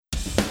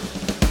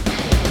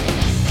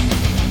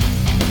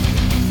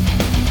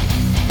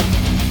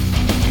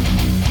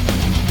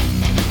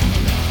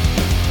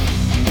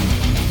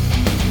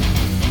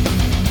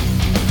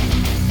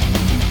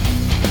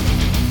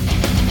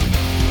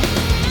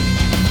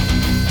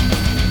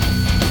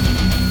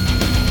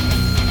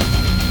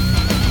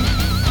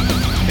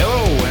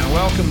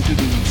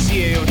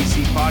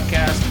CAODC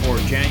podcast for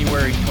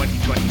January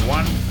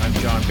 2021. I'm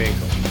John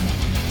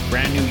Baco.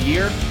 Brand new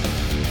year,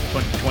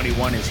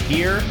 2021 is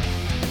here,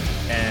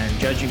 and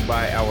judging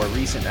by our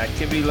recent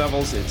activity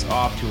levels, it's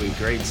off to a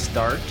great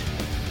start.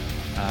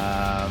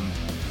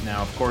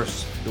 Now, of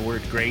course, the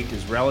word great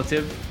is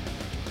relative,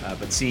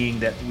 but seeing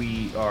that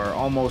we are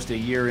almost a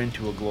year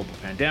into a global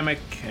pandemic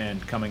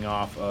and coming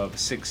off of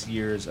 6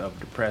 years of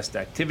depressed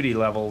activity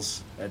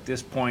levels, at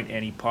this point,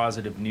 any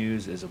positive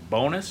news is a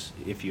bonus,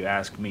 if you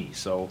ask me.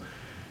 So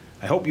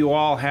I hope you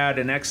all had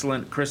an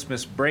excellent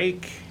Christmas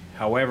break.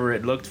 However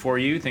it looked for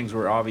you, things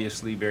were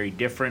obviously very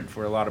different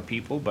for a lot of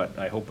people, but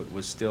I hope it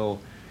was still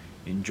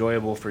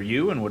enjoyable for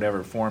you in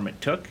whatever form it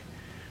took.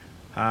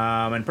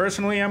 And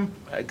personally, I'm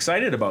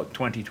excited about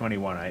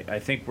 2021. I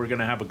think we're going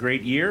to have a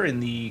great year in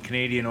the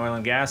Canadian oil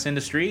and gas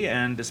industry,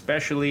 and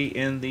especially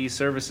in the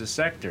services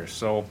sector.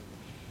 So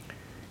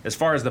as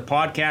far as the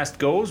podcast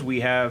goes, we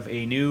have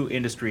a new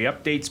industry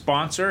update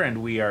sponsor,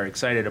 and we are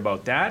excited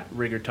about that.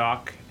 Rigger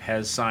Talk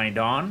has signed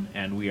on,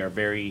 and we are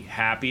very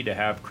happy to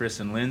have Chris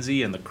and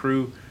Lindsay and the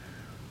crew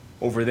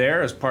over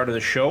there as part of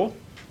the show.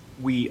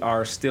 We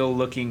are still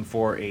looking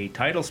for a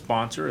title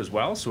sponsor as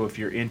well, so if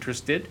you're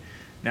interested,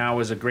 now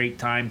is a great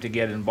time to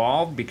get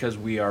involved, because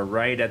we are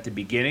right at the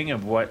beginning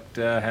of what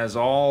has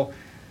all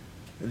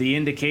the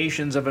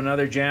indications of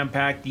another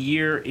jam-packed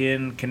year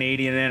in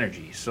Canadian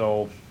energy.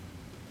 So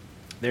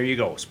there you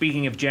go.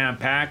 Speaking of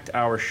jam-packed,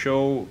 our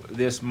show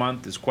this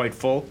month is quite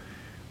full.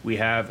 We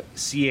have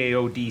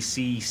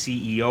CAODC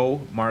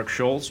CEO Mark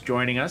Schultz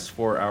joining us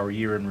for our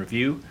year in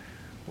review,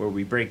 where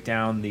we break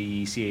down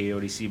the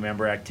CAODC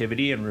member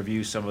activity and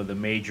review some of the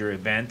major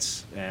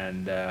events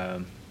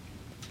and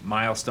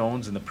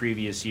milestones in the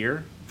previous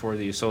year for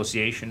the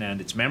association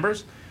and its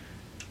members.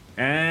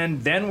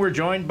 And then we're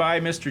joined by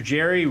Mr.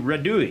 Jerry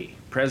Radui,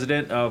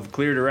 president of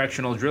Clear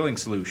Directional Drilling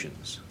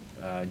Solutions.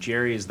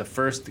 Jerry is the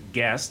first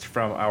guest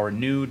from our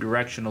new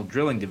directional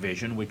drilling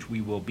division, which we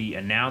will be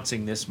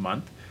announcing this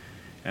month,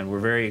 and we're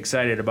very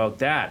excited about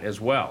that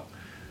as well.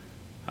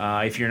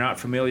 If you're not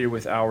familiar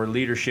with our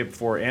Leadership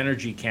for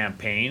Energy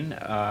campaign,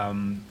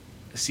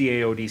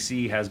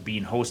 CAODC has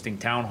been hosting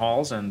town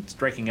halls and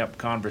striking up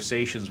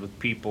conversations with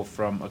people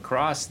from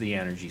across the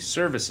energy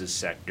services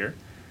sector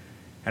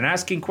and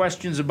asking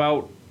questions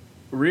about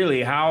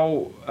really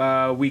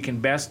how we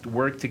can best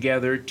work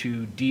together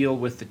to deal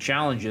with the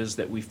challenges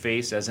that we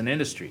face as an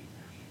industry.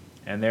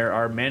 And there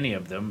are many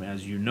of them,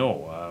 as you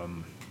know.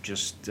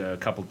 Just a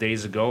couple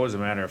days ago, as a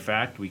matter of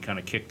fact, we kind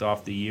of kicked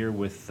off the year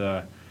with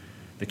the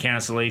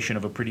cancellation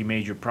of a pretty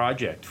major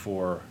project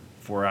for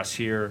us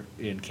here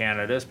in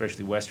Canada,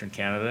 especially Western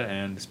Canada,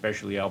 and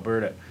especially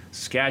Alberta,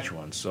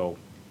 Saskatchewan. So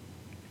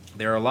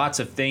there are lots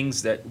of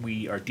things that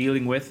we are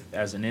dealing with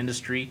as an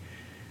industry,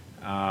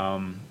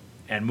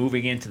 and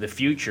moving into the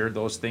future,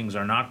 those things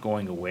are not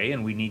going away,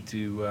 and we need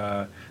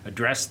to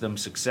address them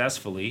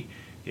successfully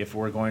if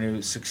we're going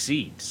to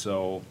succeed.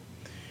 So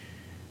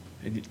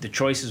the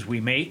choices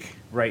we make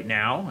right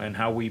now and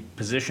how we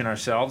position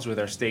ourselves with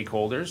our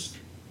stakeholders,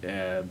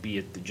 be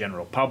it the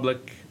general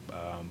public,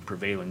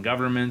 prevailing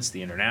governments,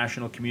 the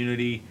international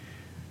community,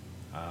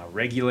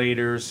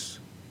 regulators,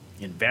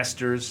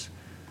 investors,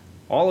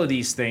 all of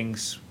these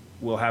things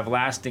will have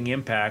lasting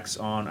impacts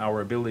on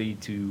our ability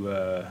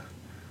to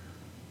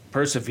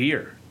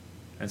persevere.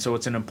 And so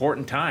it's an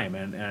important time,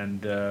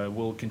 and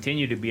we'll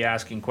continue to be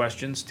asking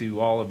questions to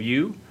all of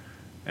you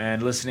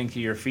and listening to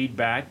your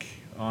feedback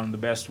on the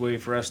best way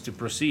for us to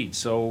proceed.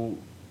 So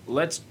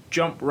let's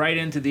jump right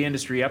into the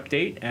industry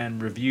update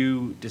and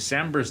review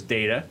December's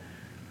data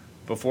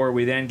before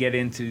we then get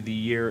into the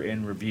year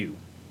in review.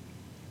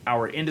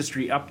 Our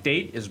industry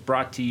update is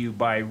brought to you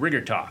by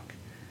Rigger Talk,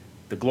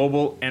 the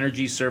global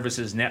energy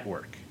services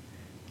network.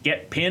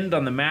 Get pinned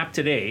on the map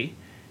today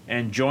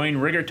and join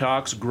Rigger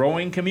Talk's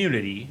growing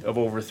community of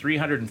over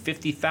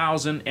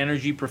 350,000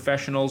 energy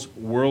professionals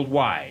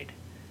worldwide.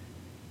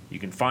 You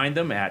can find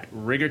them at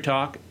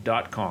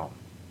riggertalk.com.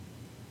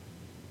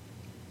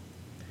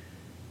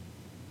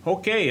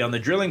 Okay, on the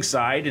drilling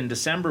side, in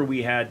December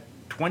we had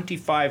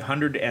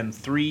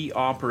 2,503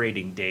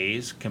 operating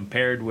days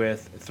compared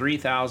with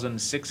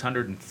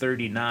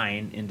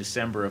 3,639 in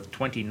December of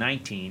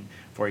 2019,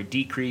 for a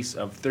decrease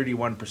of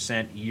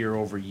 31% year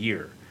over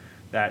year.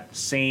 That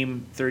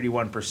same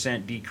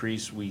 31%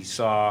 decrease we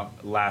saw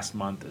last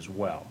month as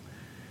well.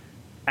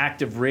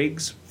 Active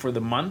rigs for the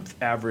month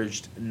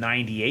averaged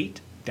 98,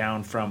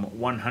 down from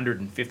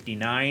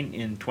 159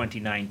 in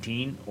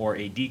 2019, or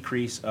a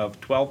decrease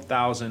of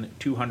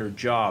 12,200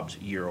 jobs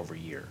year over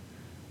year.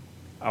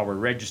 Our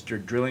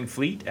registered drilling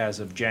fleet as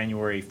of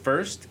January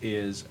 1st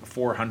is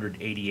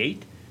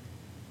 488,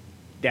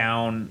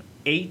 down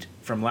 8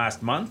 from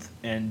last month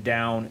and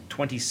down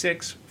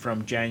 26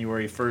 from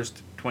January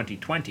 1st,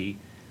 2020,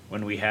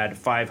 when we had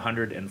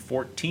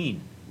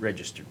 514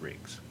 registered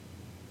rigs.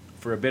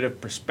 For a bit of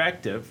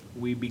perspective,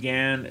 we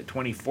began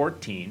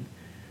 2014,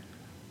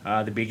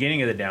 the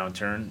beginning of the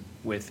downturn,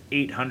 with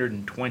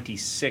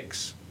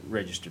 826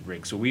 registered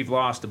rigs. So we've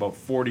lost about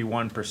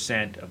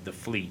 41% of the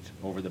fleet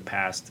over the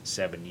past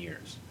 7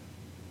 years.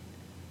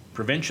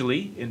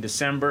 Provincially, in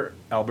December,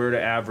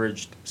 Alberta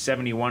averaged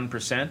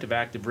 71% of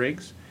active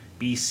rigs,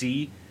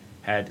 BC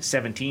had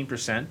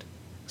 17%,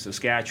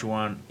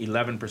 Saskatchewan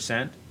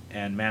 11%,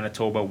 and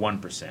Manitoba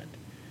 1%.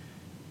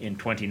 In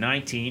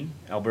 2019,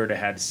 Alberta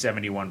had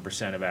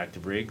 71% of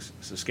active rigs,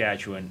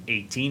 Saskatchewan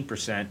 18%,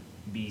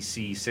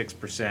 BC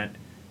 6%,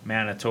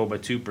 Manitoba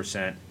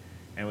 2%,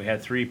 and we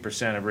had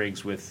 3% of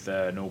rigs with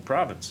no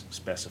province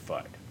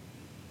specified.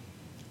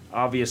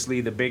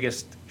 Obviously, the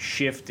biggest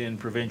shift in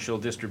provincial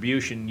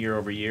distribution year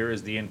over year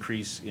is the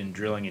increase in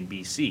drilling in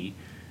BC,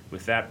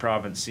 with that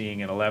province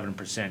seeing an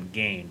 11%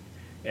 gain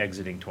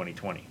exiting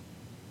 2020.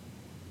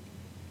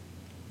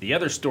 The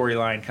other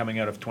storyline coming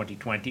out of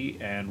 2020,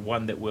 and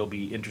one that will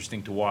be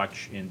interesting to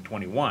watch in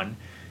 21,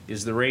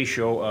 is the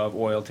ratio of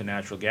oil to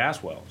natural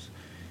gas wells.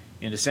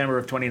 In December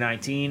of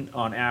 2019,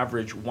 on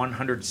average,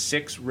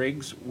 106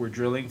 rigs were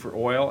drilling for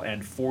oil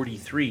and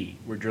 43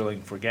 were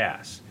drilling for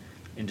gas.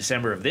 In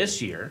December of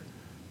this year,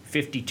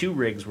 52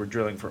 rigs were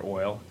drilling for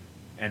oil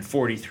and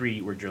 43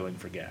 were drilling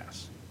for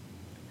gas.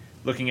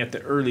 Looking at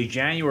the early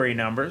January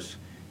numbers,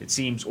 it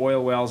seems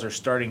oil wells are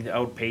starting to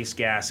outpace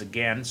gas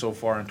again so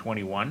far in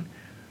 21,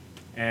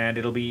 and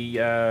it'll be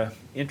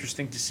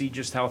interesting to see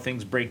just how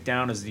things break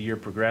down as the year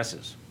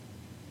progresses.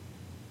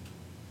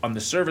 On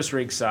the service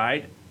rig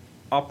side,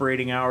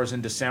 operating hours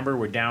in December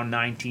were down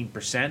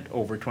 19%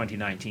 over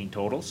 2019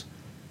 totals.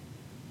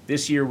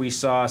 This year we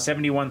saw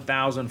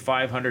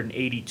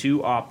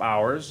 71,582 op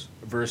hours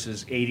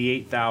versus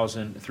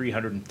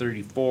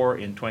 88,334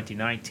 in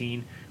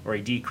 2019, or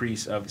a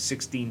decrease of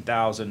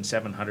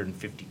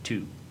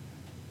 16,752.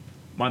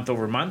 Month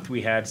over month,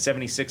 we had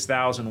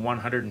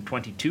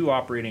 76,122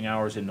 operating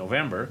hours in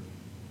November,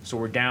 so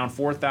we're down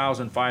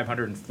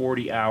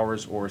 4,540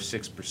 hours or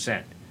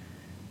 6%.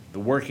 The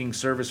working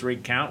service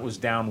rig count was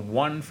down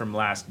 1 from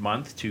last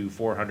month to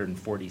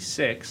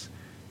 446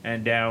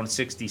 and down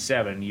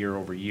 67 year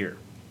over year.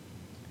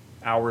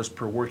 Hours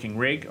per working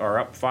rig are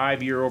up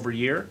 5 year over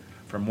year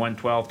from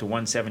 112 to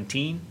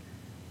 117,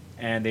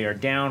 and they are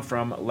down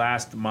from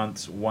last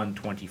month's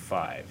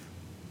 125.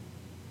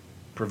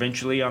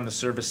 Provincially, on the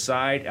service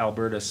side,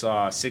 Alberta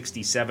saw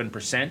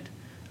 67%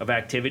 of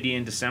activity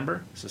in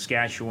December,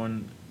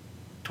 Saskatchewan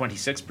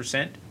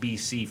 26%,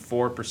 BC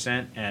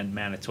 4%, and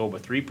Manitoba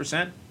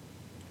 3%.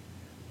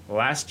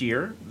 Last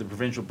year, the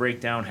provincial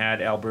breakdown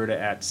had Alberta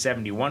at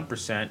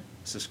 71%,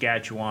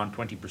 Saskatchewan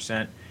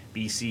 20%,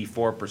 BC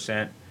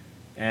 4%,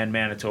 and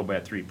Manitoba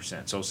at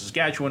 3%. So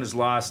Saskatchewan has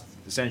lost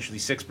essentially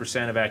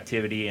 6% of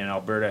activity, and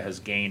Alberta has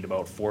gained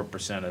about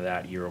 4% of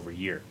that year over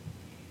year.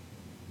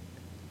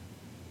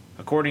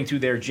 According to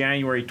their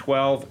January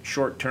 12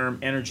 short-term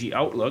energy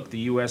outlook, the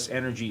U.S.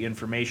 Energy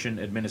Information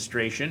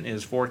Administration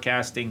is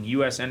forecasting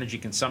U.S. energy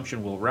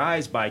consumption will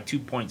rise by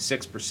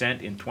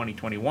 2.6% in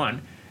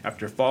 2021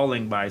 after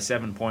falling by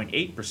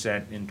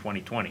 7.8% in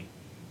 2020.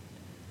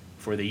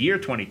 For the year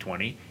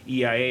 2020,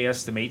 EIA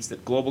estimates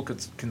that global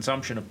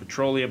consumption of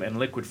petroleum and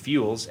liquid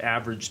fuels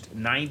averaged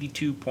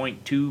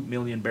 92.2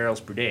 million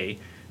barrels per day,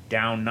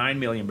 down 9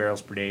 million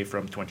barrels per day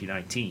from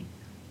 2019.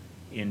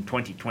 In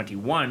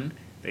 2021,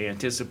 they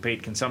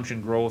anticipate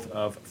consumption growth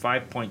of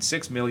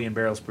 5.6 million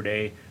barrels per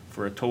day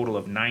for a total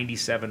of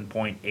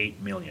 97.8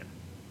 million.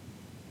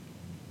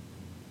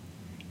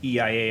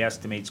 EIA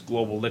estimates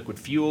global liquid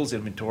fuels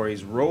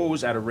inventories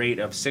rose at a rate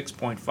of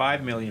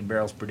 6.5 million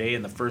barrels per day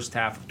in the first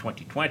half of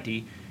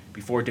 2020,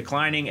 before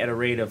declining at a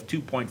rate of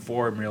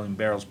 2.4 million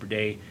barrels per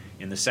day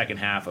in the second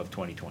half of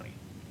 2020.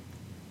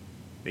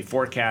 They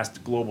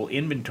forecast global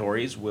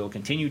inventories will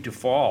continue to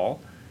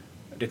fall,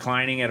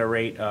 declining at a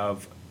rate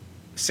of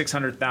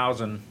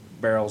 600,000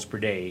 barrels per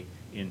day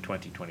in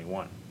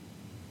 2021.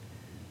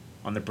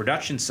 On the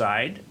production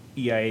side,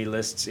 EIA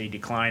lists a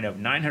decline of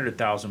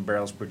 900,000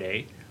 barrels per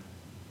day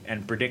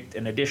and predict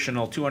an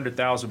additional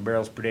 200,000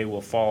 barrels per day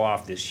will fall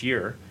off this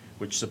year,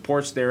 which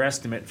supports their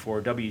estimate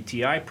for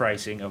WTI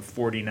pricing of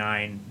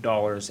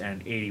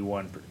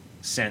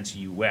 $49.81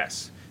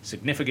 US,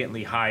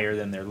 significantly higher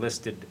than their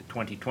listed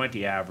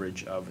 2020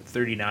 average of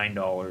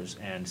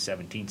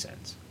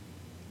 $39.17.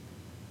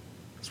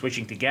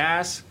 Switching to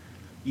gas,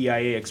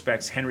 EIA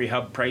expects Henry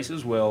Hub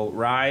prices will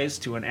rise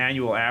to an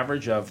annual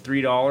average of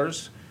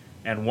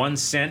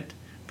 $3.01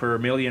 per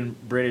million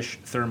British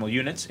thermal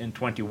units in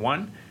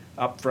 21,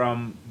 up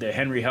from the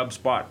Henry Hub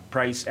spot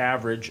price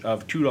average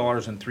of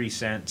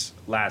 $2.03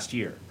 last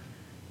year.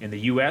 In the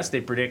U.S., they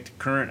predict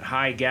current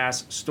high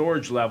gas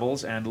storage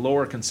levels and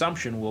lower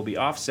consumption will be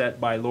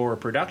offset by lower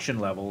production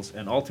levels,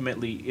 and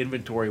ultimately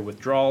inventory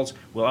withdrawals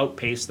will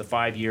outpace the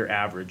 5-year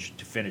average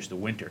to finish the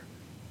winter.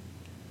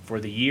 For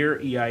the year,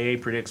 EIA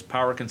predicts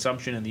power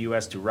consumption in the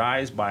U.S. to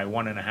rise by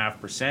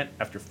 1.5%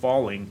 after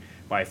falling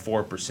by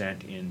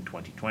 4% in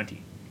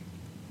 2020.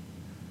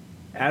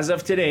 As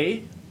of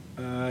today,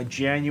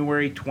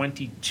 January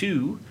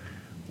 22,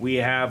 we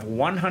have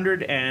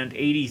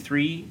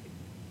 183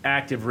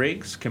 active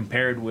rigs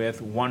compared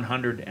with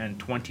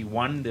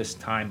 121 this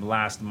time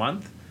last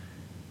month.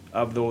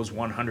 Of those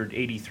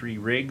 183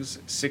 rigs,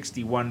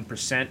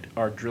 61%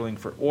 are drilling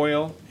for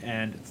oil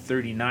and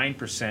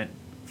 39%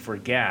 for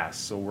gas.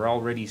 So we're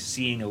already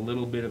seeing a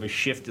little bit of a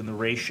shift in the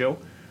ratio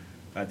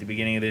at the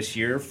beginning of this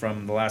year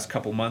from the last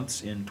couple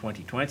months in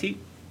 2020,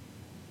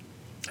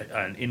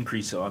 an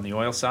increase on the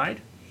oil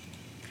side.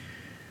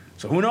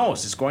 So who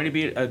knows? It's going to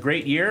be a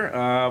great year.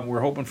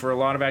 We're hoping for a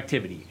lot of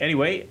activity.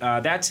 Anyway,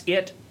 that's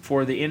it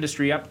for the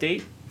industry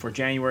update for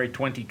January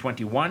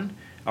 2021.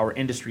 Our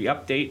industry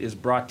update is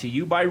brought to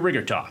you by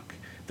RiggerTalk,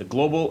 the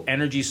Global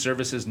Energy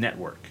Services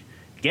Network.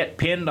 Get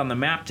pinned on the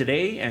map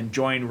today and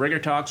join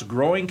RiggerTalk's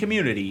growing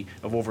community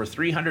of over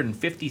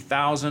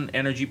 350,000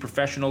 energy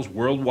professionals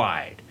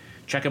worldwide.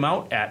 Check them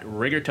out at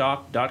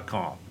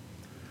riggertalk.com.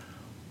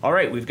 All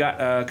right, we've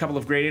got a couple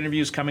of great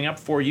interviews coming up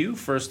for you.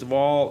 First of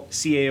all,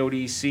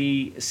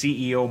 CAODC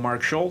CEO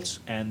Mark Schultz,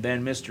 and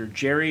then Mr.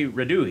 Jerry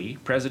Radui,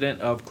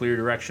 President of Clear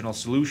Directional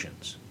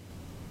Solutions.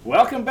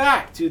 Welcome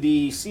back to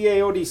the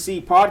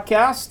CAODC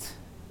podcast.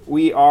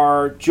 We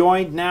are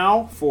joined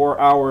now for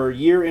our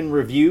year in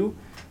review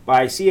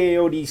by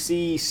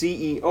CAODC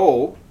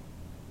CEO,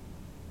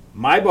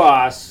 my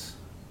boss,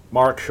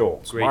 Mark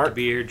Schultz. Great Mark, to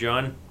be here,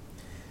 John.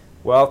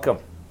 welcome.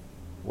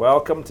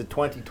 Welcome to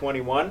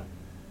 2021.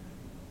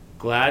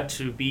 Glad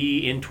to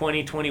be in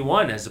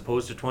 2021 as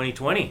opposed to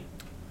 2020.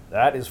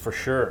 That is for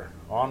sure.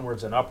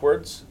 Onwards and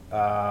upwards.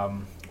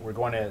 We're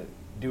going to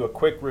do a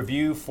quick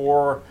review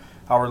for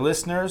our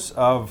listeners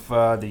of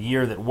the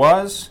year that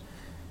was,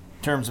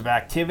 in terms of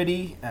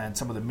activity and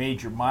some of the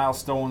major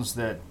milestones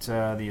that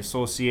the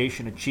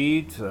association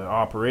achieved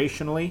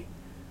operationally.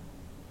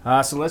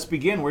 So let's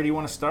begin. Where do you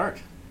want to start?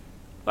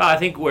 Well, I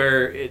think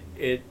where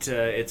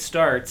it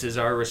starts is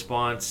our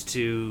response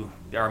to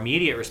our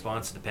immediate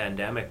response to the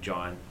pandemic,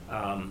 John.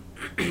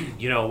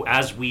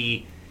 As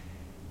we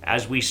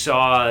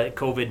saw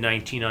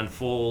COVID-19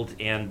 unfold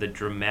and the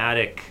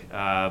dramatic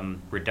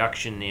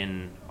reduction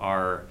in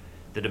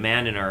the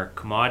demand in our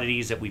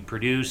commodities that we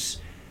produce,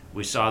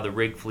 we saw the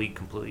rig fleet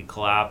completely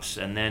collapse,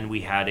 and then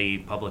we had a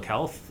public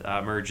health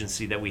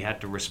emergency that we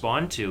had to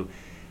respond to.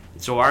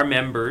 So our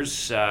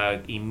members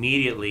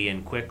immediately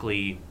and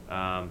quickly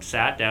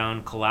sat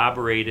down,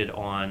 collaborated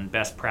on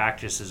best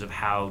practices of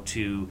how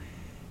to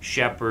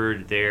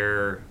shepherd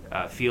their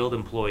field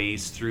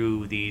employees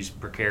through these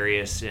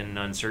precarious and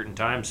uncertain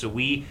times. So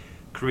we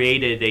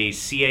created a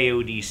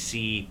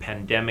CAODC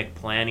pandemic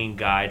planning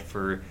guide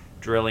for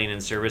drilling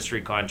and service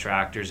rig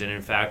contractors, and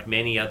in fact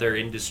many other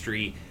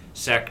industry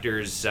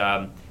sectors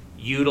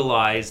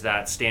utilize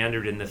that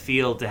standard in the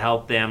field to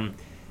help them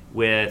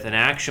with an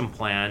action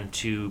plan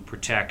to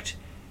protect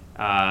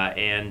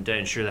and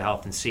ensure the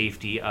health and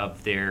safety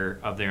of their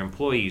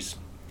employees,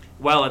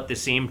 while at the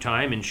same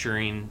time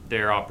ensuring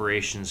their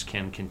operations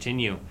can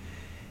continue.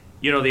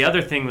 The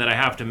other thing that I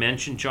have to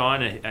mention,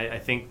 John, I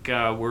think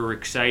we're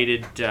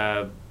excited,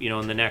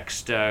 in the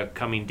next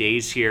coming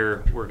days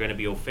here, we're going to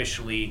be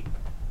officially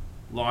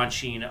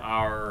launching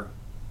our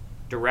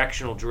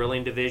directional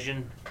drilling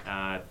division.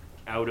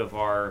 Out of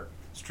our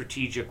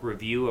strategic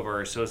review of our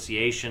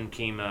association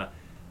came a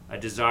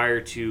desire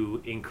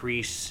to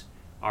increase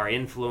our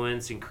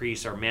influence,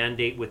 increase our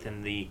mandate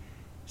within the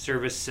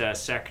service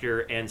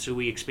sector, and so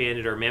we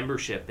expanded our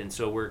membership. And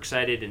so we're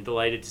excited and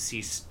delighted to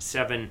see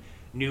 7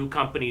 new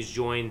companies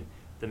join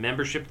the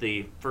membership,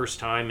 the first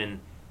time in,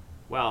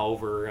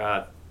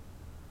 over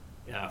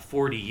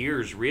 40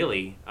 years,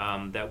 really,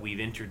 that we've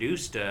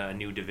introduced a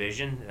new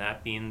division,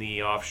 that being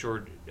the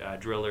offshore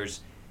drillers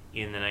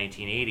in the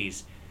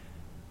 1980s.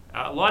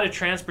 A lot of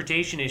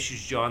transportation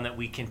issues, John, that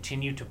we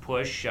continue to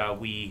push.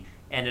 We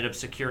ended up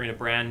securing a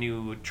brand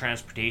new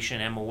transportation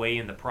MOA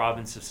in the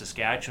province of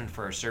Saskatchewan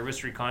for our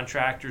service rig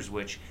contractors,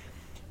 which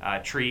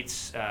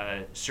treats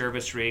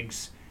service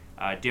rigs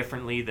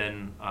differently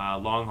than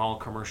long-haul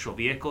commercial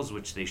vehicles,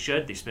 which they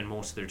should. They spend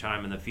most of their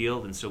time in the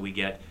field, and so we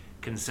get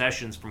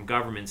concessions from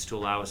governments to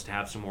allow us to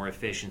have some more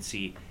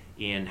efficiency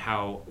in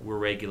how we're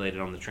regulated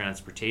on the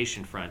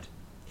transportation front.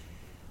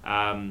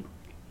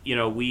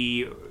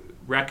 We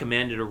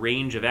recommended a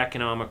range of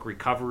economic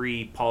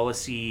recovery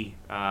policy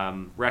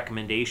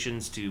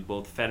recommendations to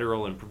both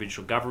federal and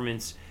provincial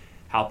governments,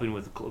 helping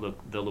with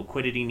the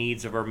liquidity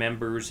needs of our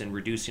members and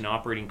reducing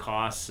operating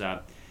costs,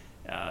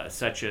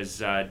 such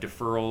as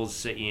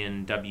deferrals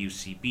in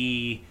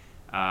WCB.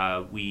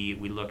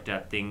 We looked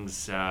at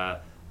things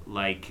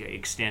like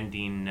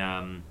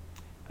extending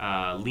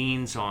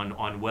liens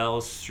on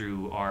wells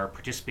through our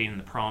participating in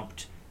the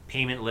prompt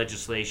payment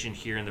legislation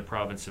here in the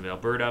province of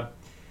Alberta.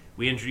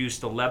 We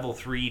introduced a level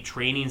 3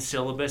 training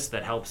syllabus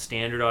that helps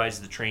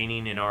standardize the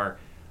training in our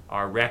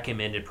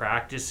recommended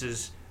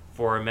practices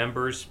for our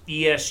members.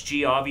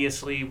 ESG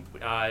obviously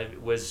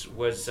was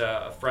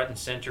front and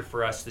center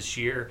for us this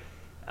year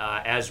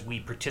as we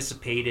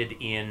participated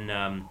in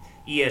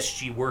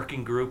ESG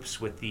working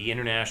groups with the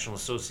International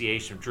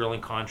Association of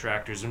Drilling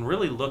Contractors, and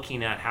really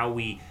looking at how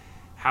we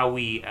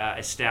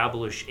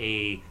establish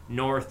a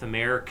North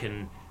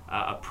American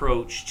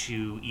approach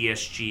to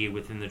ESG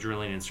within the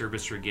drilling and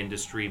service rig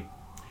industry.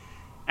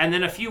 And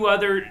then a few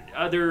other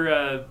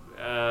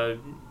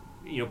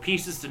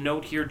pieces to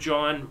note here,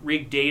 John.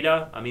 Rig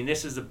data. I mean,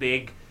 this is a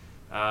big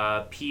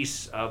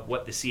piece of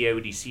what the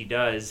CIODC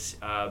does,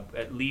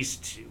 at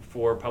least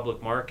for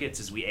public markets,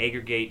 is we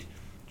aggregate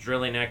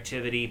drilling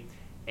activity,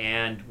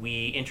 and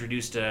we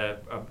introduced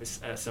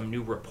some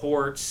new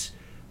reports,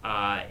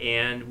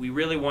 and we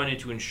really wanted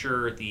to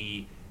ensure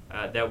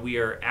that we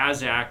are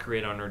as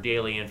accurate on our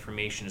daily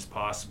information as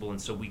possible,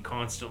 and so we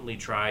constantly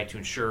try to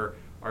ensure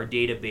our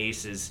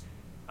database is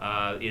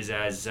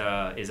as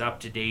up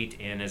to date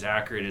and as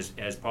accurate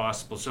as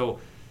possible. So,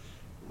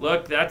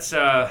 look, that's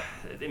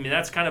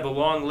that's kind of a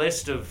long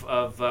list of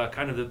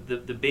kind of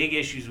the big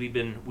issues we've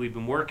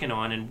been working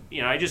on, and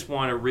I just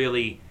want to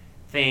really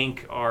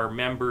thank our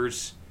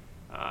members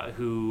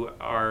who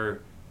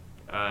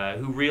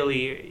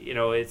really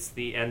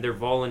and their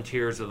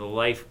volunteers are the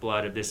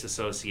lifeblood of this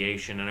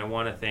association, and I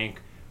want to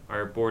thank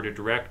our board of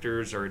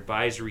directors, our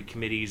advisory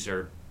committees,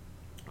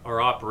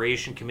 our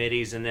operation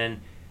committees, and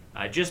then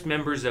just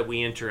members that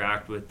we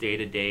interact with day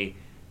to day.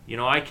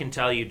 I can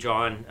tell you,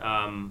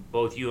 John,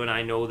 both you and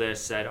I know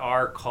this, that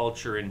our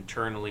culture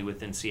internally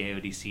within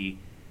CIODC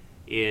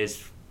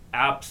is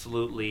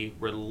absolutely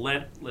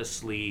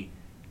relentlessly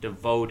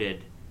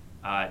devoted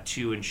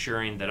to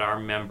ensuring that our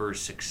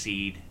members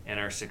succeed and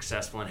are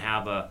successful and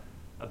have a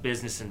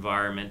business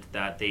environment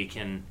that they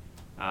can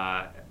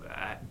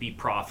be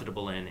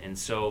profitable in. And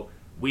so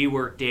we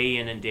work day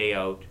in and day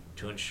out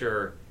to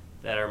ensure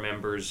that our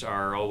members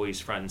are always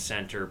front and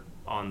center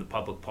on the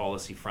public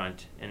policy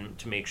front, and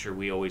to make sure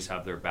we always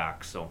have their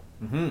back. So,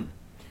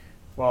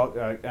 Well,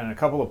 and a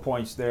couple of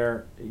points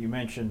there. You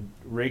mentioned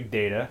rig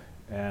data,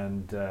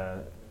 and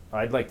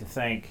I'd like to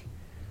thank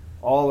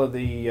all of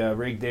the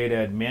rig data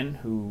admin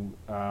who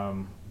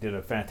did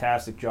a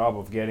fantastic job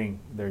of getting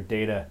their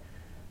data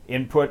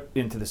input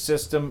into the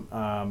system.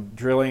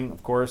 Drilling,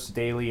 of course,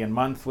 daily and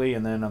monthly,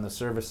 and then on the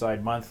service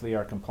side monthly.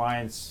 Our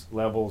compliance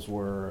levels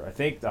were, I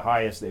think, the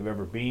highest they've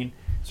ever been.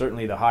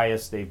 Certainly the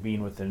highest they've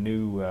been with the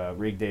new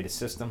rig data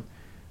system.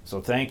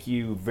 So thank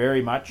you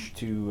very much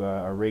to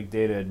our rig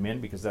data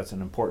admin, because that's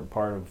an important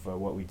part of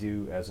what we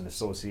do as an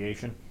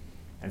association.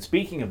 And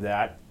speaking of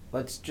that,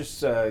 let's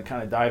just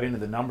kind of dive into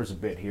the numbers a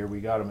bit here.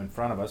 We got them in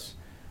front of us.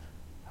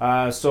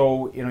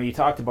 So you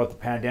talked about the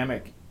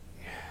pandemic,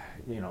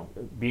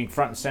 being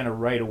front and center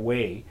right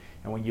away.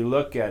 And when you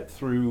look at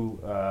through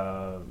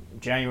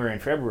January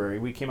and February,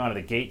 we came out of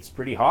the gates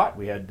pretty hot.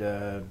 We had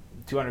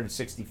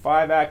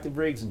 265 active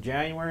rigs in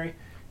January,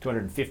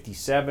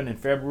 257 in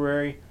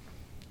February.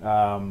 We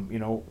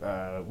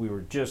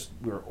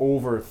were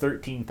over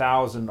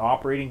 13,000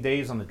 operating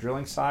days on the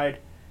drilling side,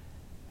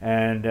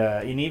 and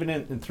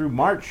even through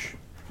March,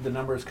 the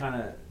numbers kind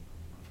of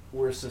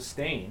were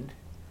sustained.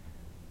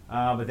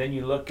 But then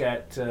you look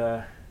at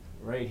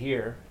right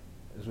here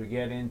as we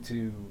get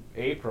into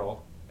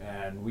April,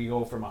 and we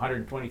go from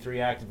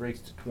 123 active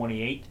rigs to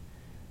 28,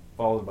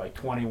 followed by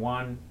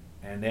 21,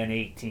 and then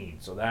 18.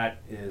 So that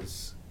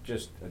is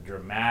just a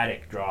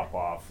dramatic drop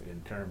off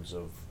in terms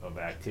of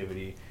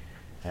activity.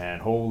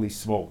 And holy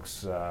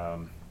smokes,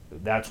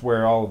 that's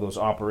where all of those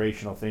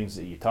operational things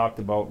that you talked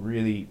about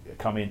really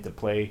come into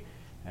play,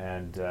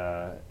 and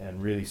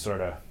really sort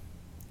of,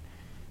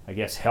 I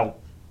guess,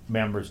 help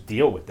members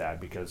deal with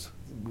that, because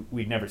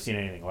we'd never seen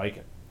anything like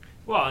it.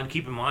 Well, and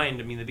keep in mind,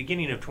 the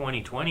beginning of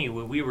 2020,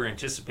 we were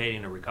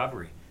anticipating a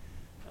recovery.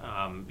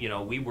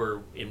 We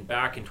were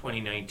back in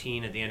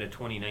 2019, at the end of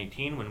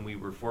 2019, when we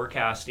were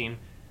forecasting,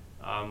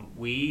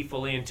 we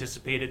fully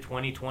anticipated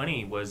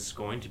 2020 was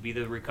going to be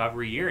the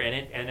recovery year,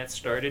 and it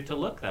started to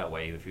look that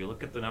way. If you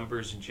look at the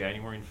numbers in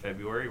January and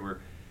February,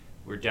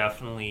 we're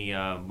definitely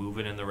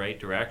moving in the right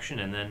direction,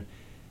 and then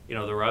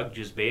the rug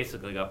just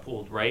basically got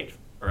pulled right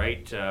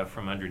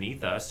from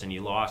underneath us, and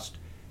you lost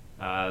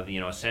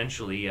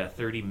essentially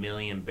 30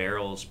 million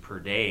barrels per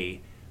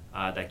day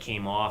that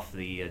came off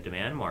the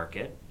demand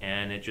market,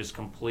 and it just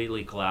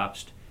completely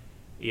collapsed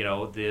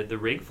the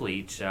rig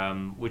fleet,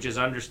 which is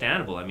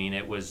understandable.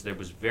 There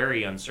was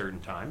very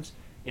uncertain times.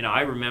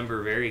 I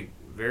remember very,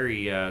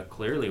 very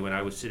clearly when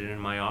I was sitting in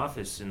my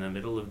office in the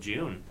middle of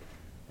June,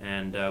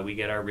 and we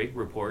get our rig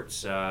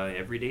reports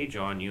every day,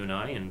 John, you and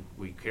I, and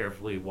we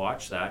carefully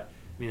watch that.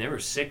 There were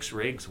 6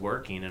 rigs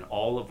working in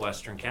all of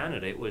Western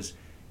Canada. It was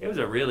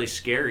a really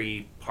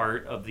scary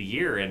part of the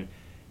year, and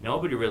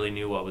nobody really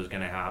knew what was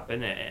going to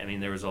happen.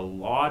 There was a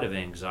lot of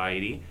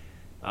anxiety.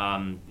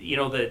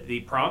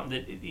 The problem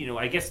that,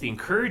 I guess the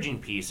encouraging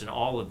piece in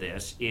all of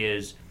this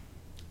is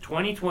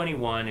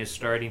 2021 is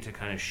starting to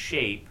kind of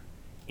shape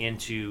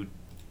into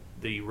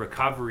the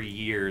recovery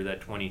year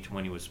that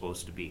 2020 was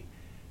supposed to be.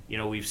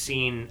 We've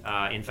seen,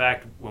 in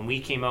fact, when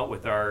we came out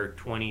with our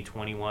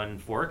 2021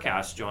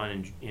 forecast,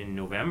 John, in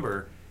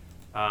November,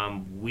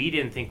 we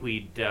didn't think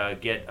we'd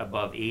get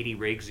above 80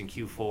 rigs in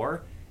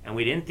Q4, and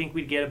we didn't think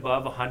we'd get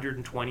above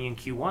 120 in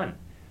Q1.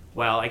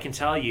 Well, I can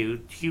tell you,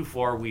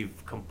 Q4,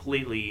 we've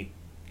completely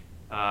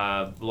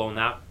blown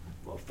that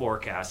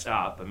forecast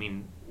up.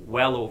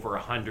 Well over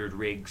 100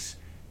 rigs.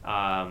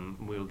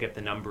 We'll get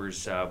the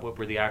numbers. What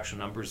were the actual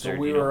numbers there? So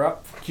we were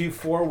up,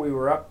 Q4, we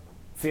were up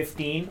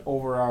 15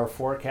 over our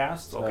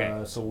forecast.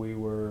 Okay. So we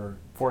were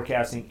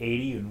forecasting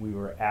 80, and we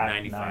were at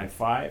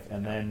 95.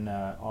 And then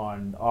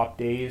on op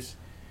days,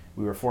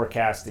 we were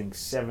forecasting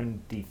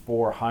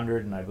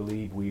 7,400, and I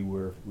believe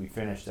we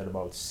finished at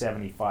about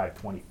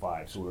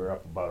 75.25. So we were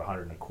up about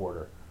 100 and a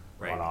quarter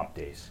on op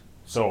days.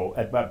 So,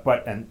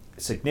 but a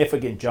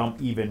significant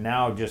jump even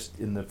now, just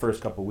in the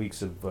first couple of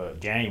weeks of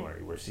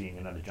January, we're seeing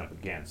another jump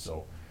again.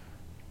 So,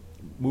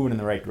 moving in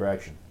the right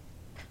direction.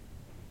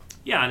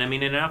 Yeah, and I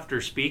mean, and after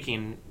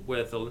speaking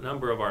with a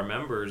number of our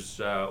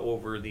members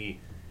over the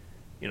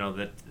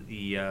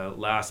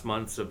last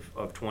months of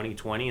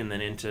 2020 and then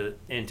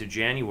into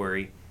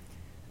January,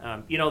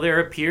 there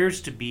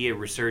appears to be a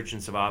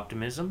resurgence of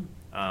optimism.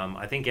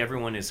 I think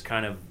everyone is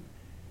kind of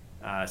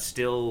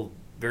still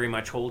very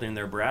much holding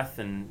their breath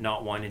and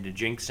not wanting to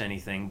jinx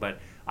anything, but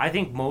I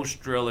think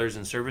most drillers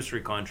and service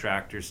rig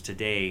contractors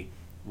today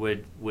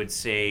would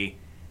say,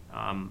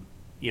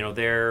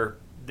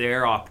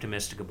 they're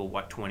optimistic about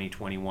what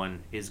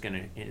 2021 is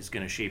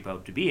gonna shape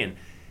out to be, and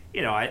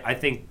I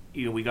think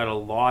we got a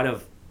lot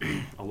of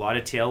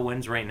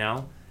tailwinds right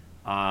now.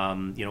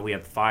 We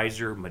have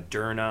Pfizer,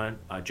 Moderna,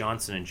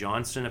 Johnson &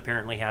 Johnson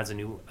apparently has a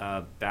new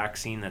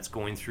vaccine that's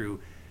going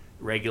through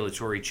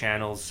regulatory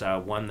channels,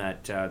 one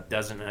that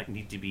doesn't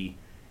need to be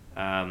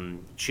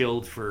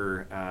chilled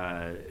for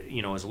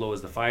as low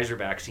as the Pfizer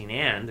vaccine,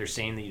 and they're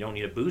saying that you don't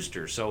need a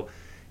booster. So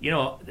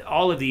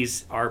all of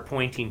these are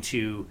pointing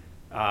to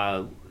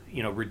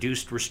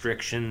reduced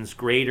restrictions,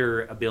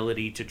 greater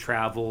ability to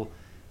travel,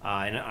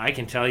 and I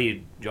can tell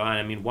you, John,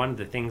 I mean, one of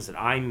the things that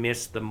I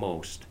miss the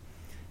most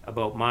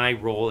about my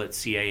role at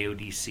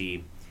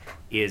CIODC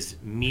is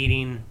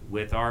meeting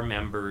with our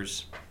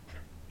members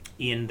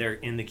in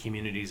the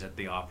communities that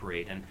they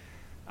operate. And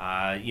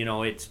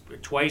it's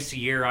twice a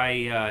year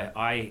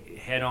I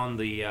head on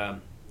the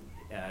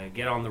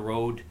get on the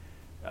road,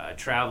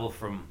 travel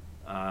from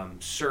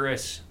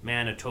Souris,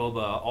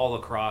 Manitoba, all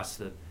across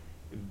the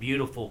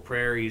beautiful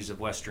prairies of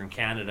Western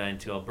Canada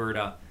into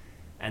Alberta,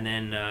 and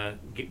then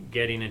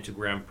getting into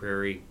Grande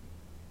Prairie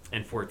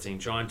and Fort St.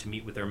 John to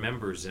meet with our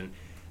members. And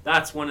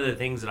that's one of the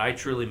things that I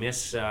truly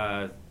miss,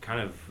 post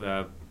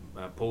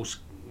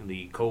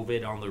the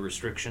COVID, on the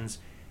restrictions.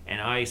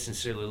 And I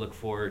sincerely look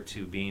forward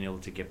to being able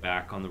to get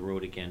back on the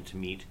road again to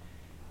meet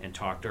and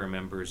talk to our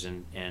members,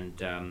 and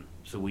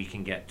so we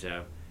can get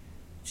to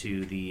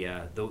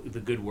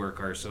the good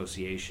work our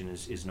association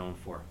is known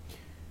for.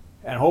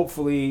 And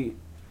hopefully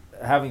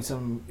having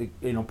some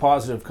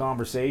positive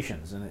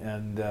conversations.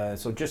 And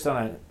so just on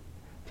a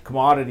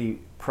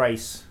commodity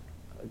price,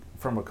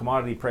 from a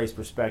commodity price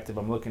perspective,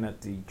 I'm looking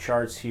at the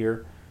charts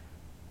here.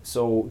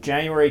 So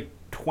January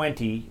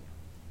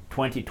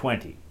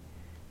 2020,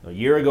 a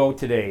year ago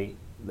today,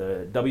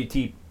 the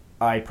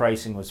WTI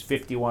pricing was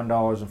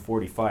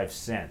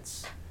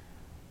 $51.45.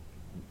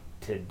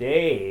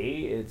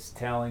 Today, it's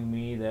telling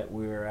me that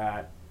we're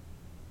at,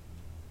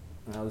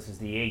 this is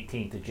the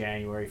 18th of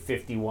January,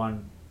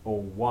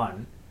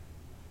 51.01.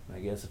 I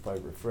guess if I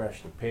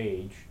refresh the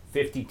page,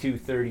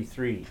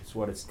 52.33 is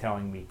what it's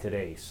telling me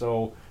today.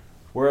 So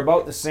we're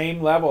about the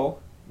same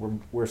level.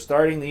 We're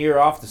starting the year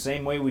off the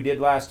same way we did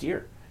last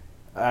year,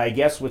 I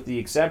guess with the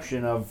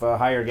exception of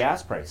higher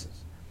gas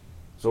prices.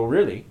 So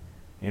really,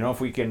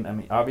 if we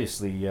can,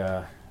 obviously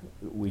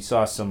we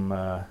saw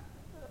some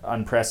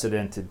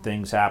unprecedented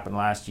things happen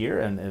last year,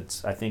 and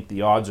I think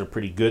the odds are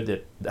pretty good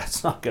that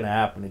that's not going to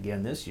happen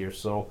again this year.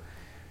 So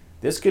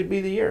this could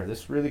be the year.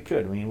 This really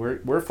could.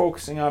 We're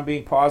focusing on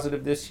being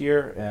positive this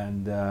year,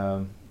 and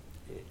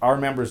our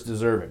members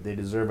deserve it. They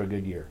deserve a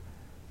good year.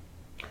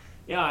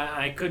 Yeah,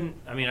 I couldn't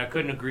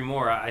agree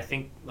more. I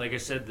think, like I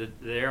said,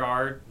 that there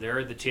are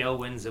the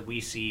tailwinds that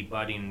we see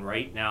budding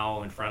right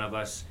now in front of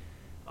us.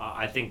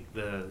 I think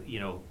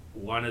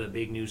one of the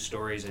big news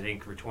stories, I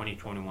think, for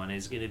 2021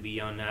 is going to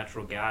be on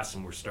natural gas,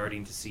 and we're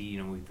starting to see,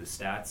 with the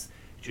stats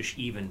just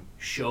even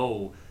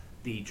show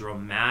the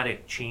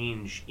dramatic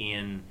change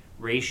in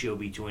ratio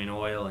between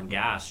oil and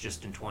gas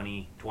just in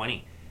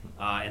 2020,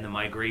 and the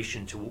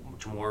migration to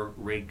more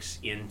rigs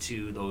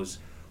into those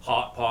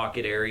hot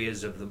pocket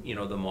areas of the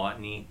the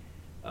Montney,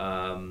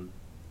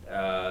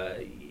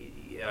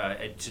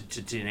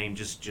 to name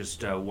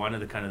just one of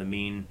the kind of the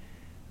main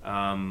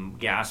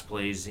gas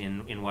plays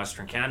in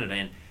Western Canada.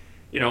 And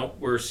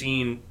we're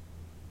seeing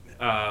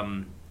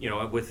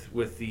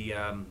with the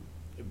a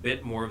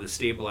bit more of the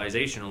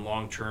stabilization and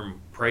long-term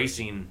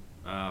pricing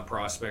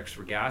prospects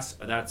for gas.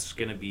 That's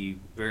going to be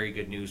very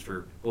good news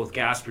for both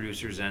gas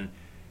producers and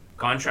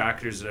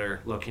contractors that are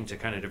looking to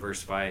kind of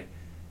diversify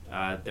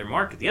their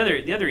market. The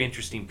other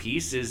interesting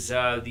piece is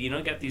got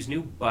these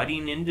new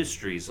budding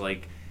industries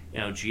like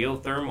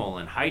geothermal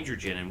and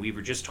hydrogen, and we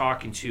were just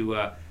talking to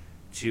a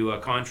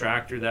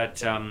contractor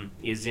that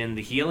is in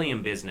the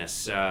helium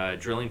business,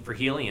 drilling for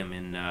helium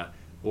in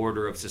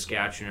border of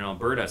Saskatchewan and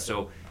Alberta.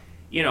 So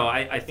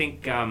I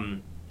think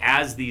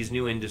as these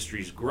new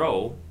industries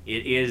grow,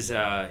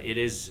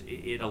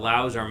 it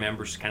allows our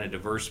members to kind of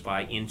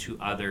diversify into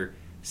other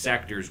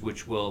sectors,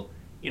 which will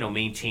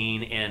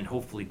maintain and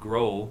hopefully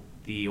grow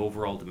the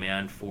overall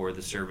demand for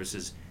the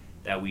services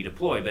that we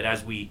deploy. But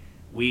as we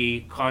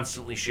we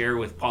constantly share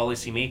with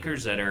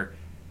policymakers that are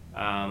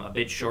a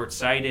bit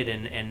short-sighted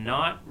and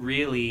not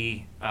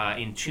really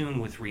in tune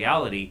with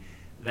reality,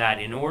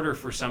 that in order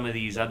for some of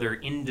these other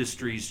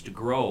industries to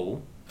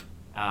grow,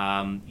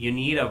 you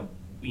need a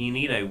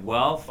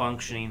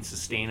well-functioning,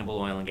 sustainable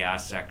oil and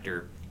gas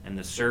sector, and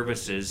the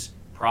services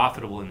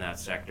profitable in that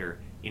sector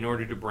in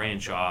order to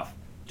branch off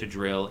to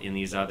drill in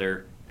these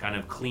other kind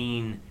of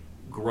clean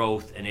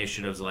growth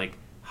initiatives like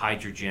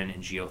hydrogen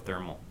and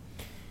geothermal.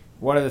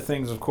 One of the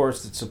things, of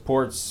course, that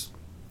supports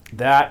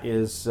that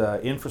is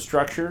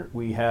infrastructure.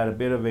 We had a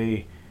bit of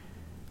a,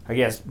 I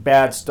guess,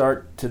 bad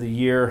start to the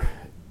year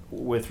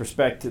with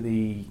respect to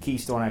the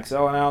Keystone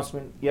XL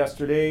announcement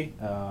yesterday,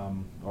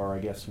 or I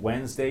guess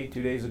Wednesday,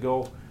 2 days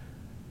ago.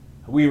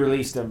 We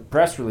released a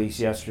press release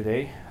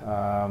yesterday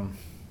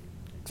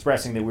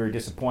expressing that we were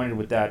disappointed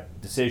with that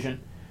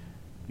decision.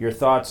 Your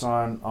thoughts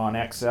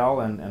on XL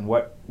and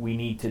what we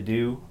need to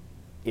do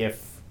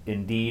if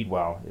indeed,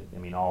 well, I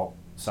mean, all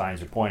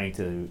signs are pointing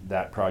to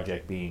that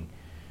project being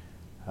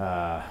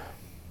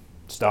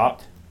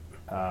stopped.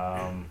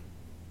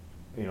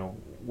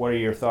 What are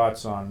your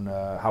thoughts on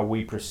how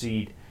we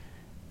proceed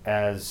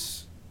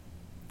as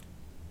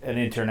an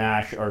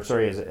international, or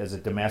sorry, as a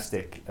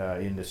domestic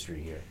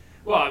industry here?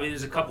 Well, I mean,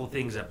 there's a couple of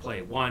things at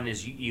play. One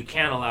is you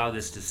can't allow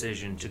this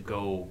decision to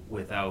go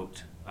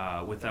without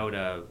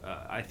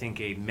I think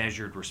a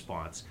measured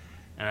response,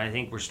 and I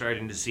think we're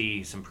starting to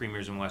see some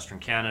premiers in Western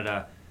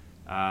Canada,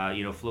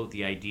 float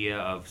the idea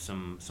of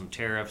some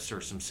tariffs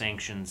or some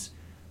sanctions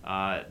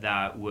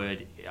that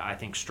would, I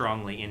think,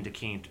 strongly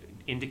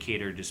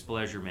indicate our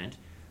displeasurement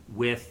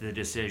with the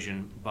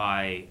decision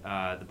by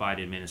the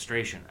Biden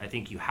administration. I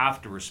think you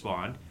have to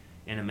respond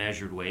in a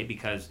measured way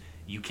because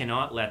you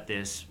cannot let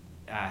this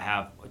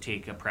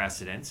take a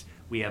precedence.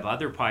 We have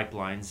other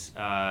pipelines,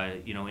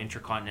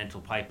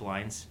 intercontinental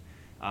pipelines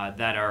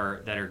that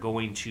are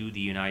going to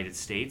the United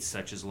States,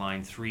 such as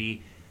Line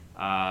 3,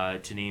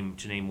 to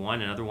name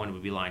one. Another one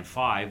would be Line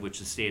 5, which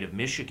the state of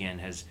Michigan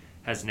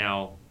has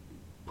now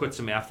put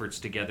some efforts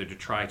together to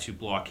try to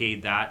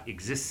blockade that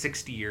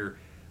 60-year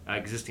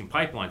existing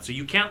pipeline. So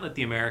you can't let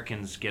the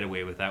Americans get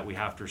away with that. We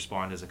have to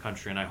respond as a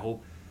country, and I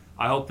hope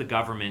the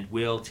government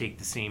will take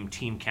the same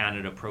Team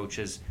Canada approach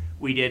as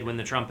we did when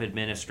the Trump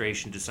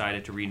administration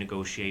decided to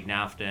renegotiate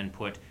NAFTA and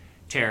put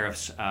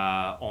tariffs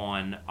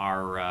on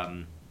our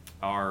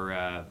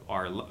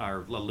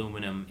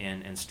aluminum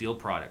and steel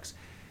products.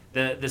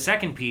 The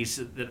second piece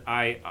that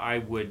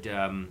I would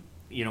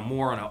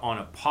more on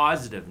a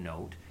positive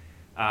note.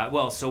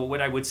 So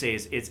what I would say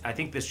is I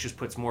think this just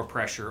puts more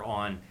pressure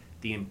on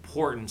the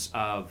importance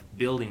of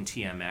building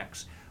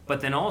TMX,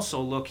 but then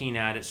also looking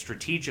at it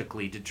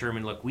strategically,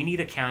 determine, look, we need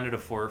a Canada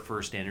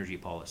First energy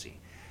policy.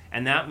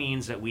 And that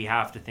means that we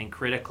have to think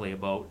critically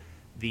about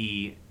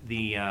the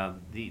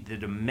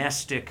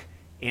domestic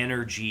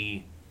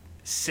energy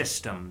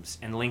systems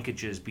and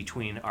linkages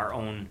between our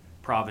own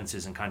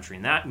provinces and country.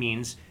 And that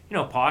means,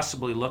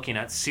 possibly looking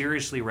at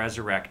seriously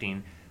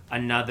resurrecting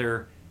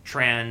another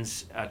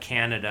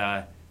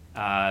Trans-Canada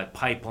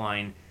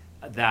pipeline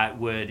that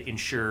would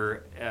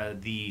ensure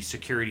the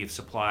security of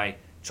supply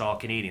to all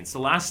Canadians. The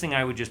last thing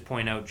I would just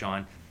point out,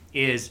 John,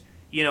 is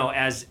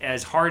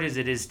as hard as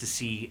it is to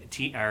see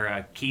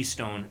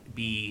Keystone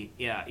be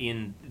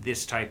in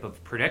this type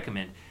of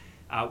predicament,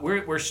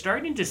 we're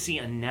starting to see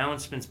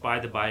announcements by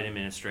the Biden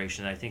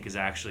administration that I think is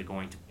actually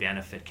going to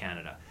benefit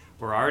Canada.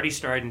 We're already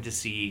starting to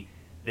see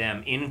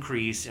them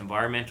increase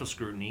environmental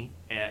scrutiny,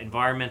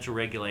 environmental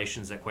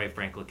regulations that, quite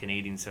frankly,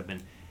 Canadians have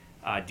been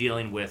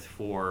dealing with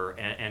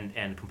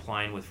and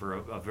complying with for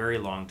a very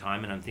long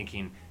time. And I'm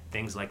thinking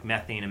things like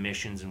methane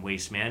emissions and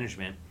waste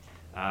management,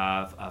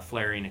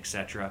 flaring,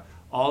 etc.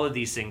 All of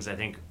these things, I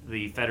think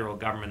the federal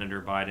government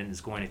under Biden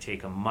is going to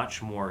take a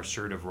much more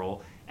assertive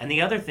role. And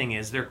the other thing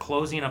is they're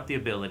closing up the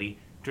ability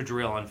to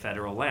drill on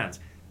federal lands.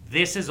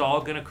 This is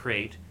all going to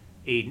create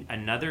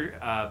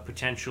another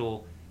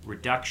potential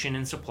reduction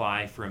in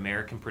supply for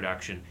American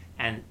production,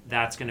 and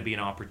that's going to be an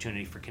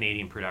opportunity for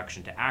Canadian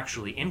production to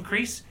actually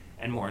increase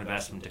and more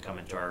investment to come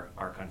into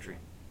our country.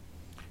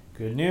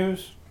 Good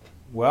news.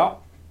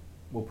 Well,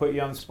 we'll put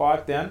you on the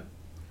spot then.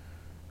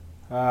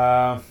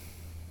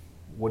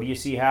 What do you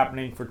see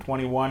happening for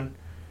 21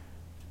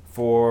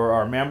 for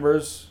our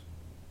members,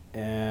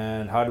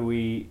 and how do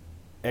we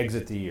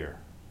exit the year?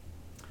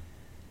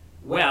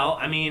 Well,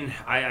 I mean,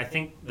 I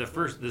think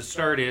the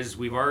start is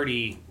we've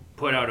already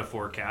put out a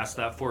forecast.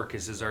 That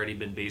forecast has already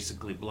been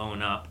basically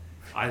blown up.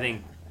 I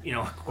think,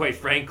 quite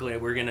frankly,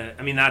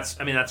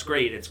 that's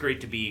great. It's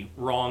great to be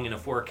wrong in a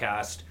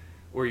forecast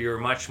where you're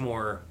much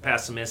more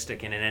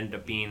pessimistic and it ended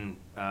up being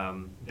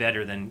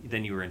better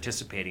than you were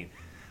anticipating.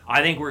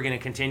 I think we're going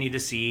to continue to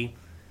see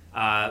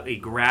a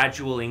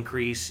gradual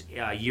increase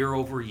year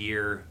over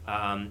year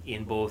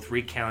in both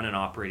rig count and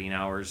operating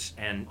hours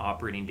and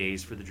operating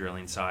days for the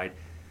drilling side.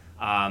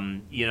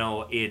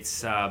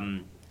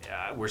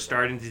 We're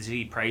starting to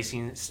see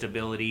pricing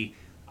stability.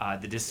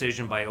 The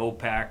decision by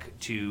OPEC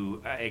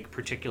to,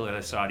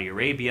 particularly Saudi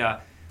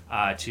Arabia,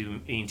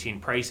 to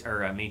maintain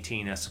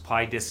maintain a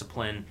supply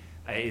discipline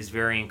is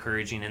very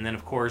encouraging. And then,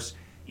 of course,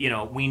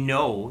 we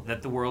know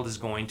that the world is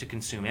going to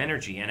consume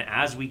energy. And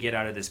as we get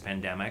out of this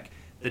pandemic,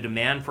 the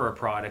demand for our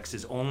products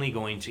is only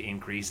going to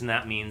increase. And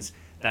that means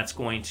that's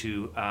going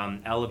to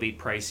elevate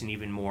pricing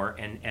even more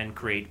and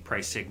create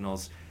price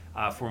signals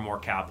for more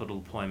capital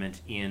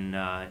deployment in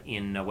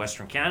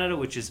Western Canada,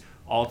 which is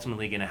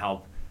ultimately going to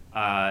help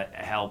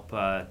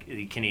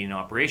the Canadian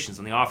operations.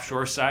 On the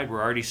offshore side,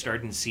 we're already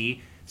starting to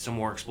see some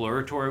more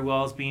exploratory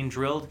wells being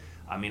drilled.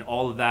 I mean,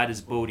 all of that is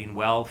boding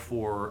well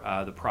for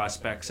the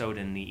prospects out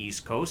in the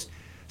East Coast.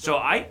 So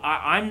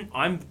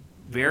I'm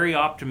very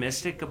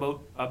optimistic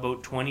about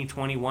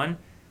 2021.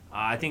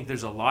 I think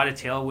there's a lot of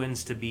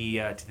tailwinds to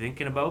be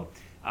thinking about.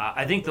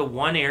 I think the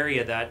one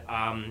area that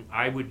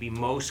I would be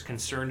most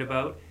concerned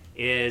about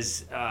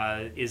is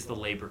the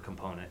labor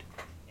component.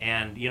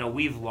 And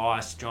we've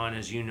lost, John,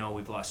 as you know,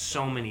 we've lost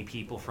so many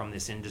people from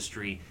this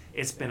industry.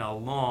 It's been a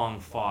long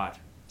fought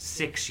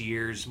 6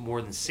 years,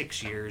 more than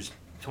 6 years.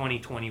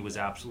 2020 was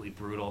absolutely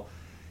brutal.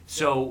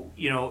 So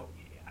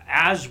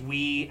as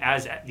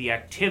the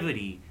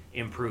activity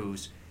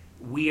improves,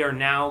 we are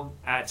now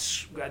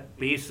at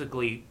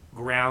basically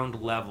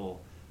ground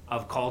level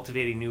of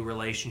cultivating new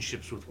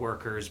relationships with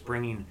workers,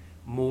 bringing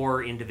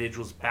more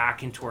individuals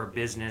back into our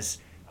business,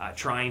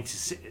 trying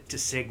to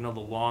signal the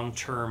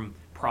long-term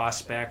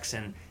prospects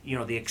and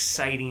the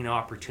exciting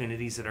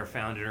opportunities that are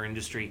found in our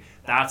industry.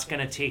 That's going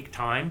to take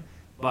time,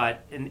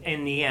 but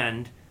in the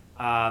end,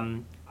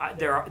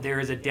 there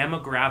is a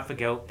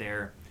demographic out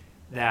there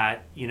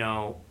that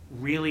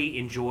really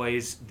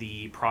enjoys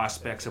the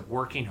prospects of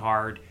working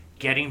hard,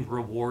 getting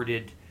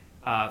rewarded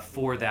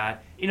for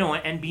that,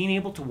 and being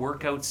able to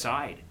work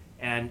outside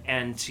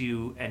and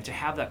to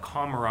have that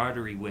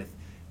camaraderie with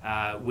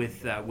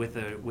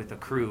a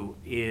crew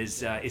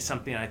is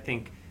something I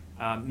think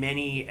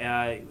many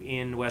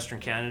in Western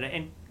Canada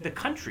and the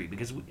country,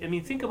 because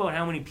think about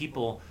how many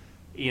people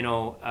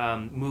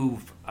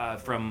move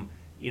from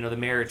the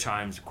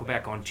Maritimes,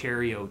 Quebec,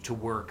 Ontario to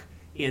work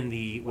in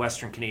the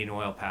Western Canadian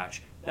oil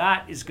patch.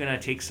 That is going to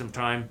take some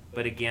time,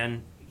 but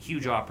again,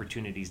 huge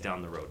opportunities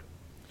down the road.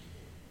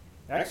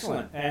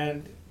 Excellent.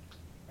 And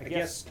I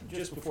guess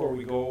just before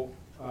we go,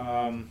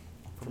 from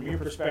your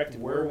perspective,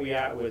 where are we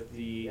at with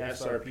the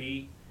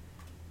SRP,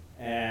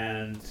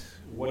 and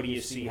what do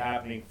you see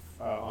happening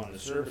on the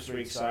service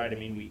rig side?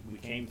 We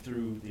came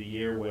through the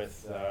year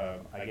with,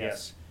 I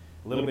guess,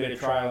 a little bit of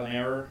trial and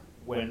error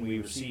when we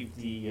received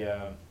the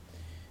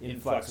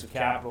influx of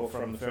capital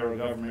from the federal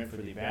government for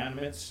the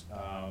abandonments,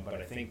 but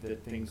I think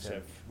that things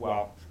have,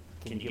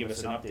 can you give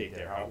us an update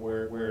there?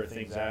 Where are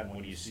things at, and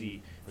what do you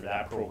see for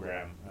that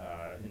program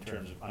in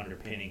terms of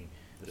underpinning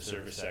the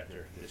service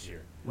sector this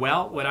year?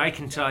 Well, what I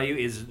can tell you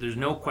is there's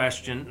no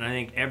question, and I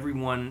think every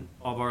one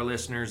of our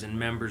listeners and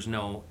members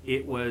know,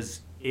 it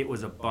was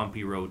a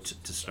bumpy road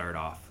to start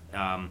off.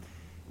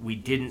 We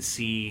didn't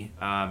see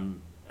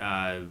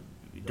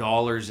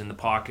dollars in the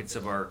pockets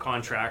of our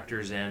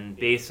contractors and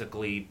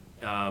basically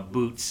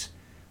boots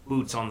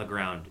on the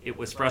ground. It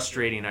was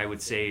frustrating, I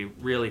would say,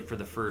 really for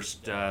the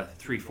first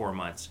 3-4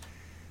 months.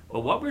 But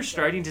what we're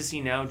starting to see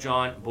now,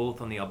 John,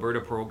 both on the Alberta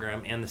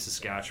program and the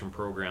Saskatchewan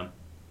program,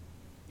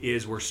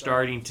 is we're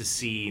starting to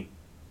see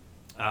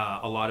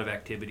a lot of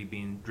activity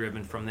being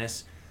driven from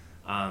this.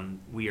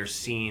 We are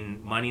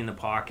seeing money in the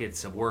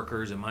pockets of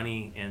workers and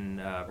money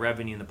and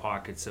revenue in the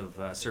pockets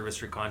of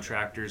service rig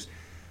contractors.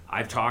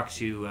 I've talked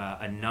to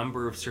a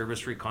number of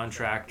service rig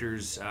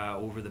contractors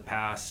over the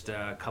past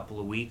couple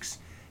of weeks,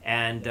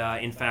 and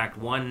in fact,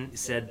 one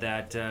said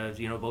that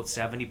about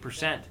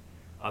 70%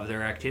 of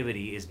their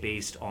activity is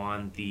based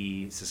on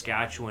the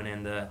Saskatchewan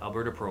and the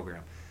Alberta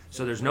program.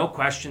 So there's no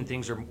question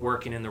things are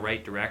working in the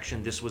right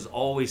direction. This was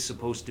always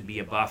supposed to be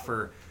a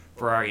buffer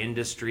for our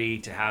industry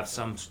to have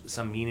some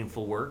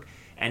meaningful work,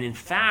 and in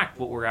fact,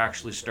 what we're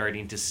actually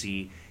starting to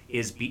see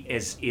is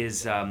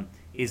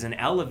an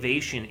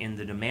elevation in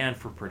the demand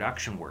for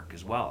production work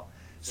as well.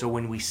 So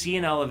when we see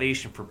an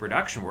elevation for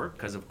production work,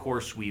 because of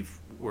course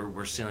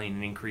we're seeing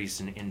an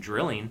increase in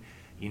drilling,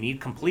 you need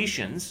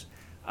completions.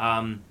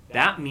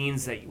 That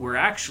means that we're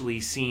actually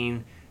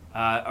seeing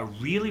a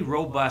really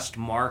robust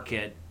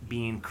market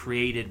being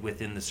created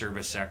within the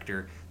service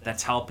sector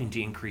that's helping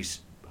to increase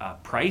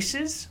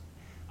prices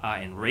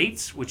and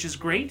rates, which is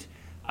great.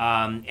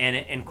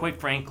 And quite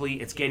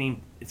frankly, it's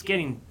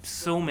getting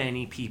so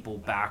many people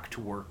back to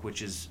work,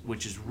 which is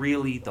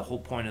really the whole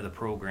point of the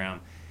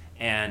program.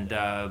 And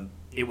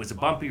it was a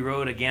bumpy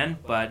road again,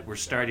 but we're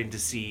starting to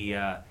see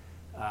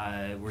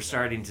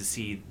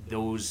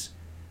those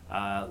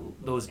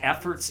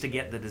efforts to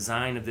get the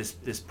design of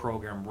this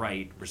program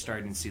right. We're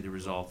starting to see the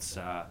results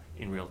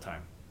in real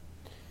time.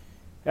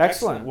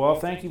 Excellent. Well,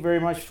 thank you very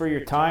much for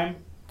your time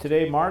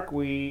today, Mark.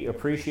 We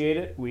appreciate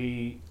it.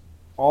 We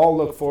all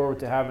look forward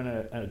to having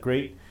a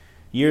great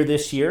year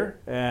this year,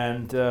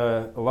 and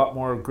a lot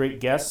more great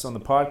guests on the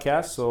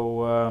podcast.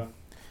 So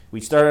we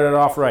started it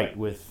off right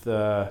with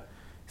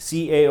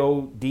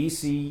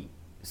CAODC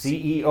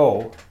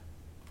CEO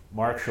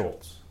Mark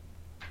Schultz.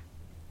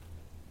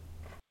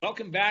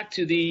 Welcome back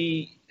to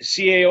the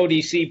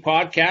CAODC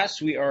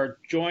podcast. We are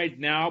joined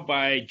now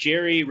by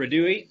Jerry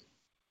Radui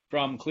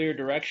from Clear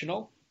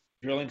Directional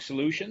Drilling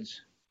Solutions.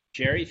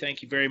 Jerry,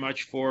 thank you very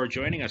much for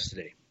joining us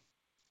today.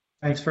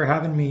 Thanks for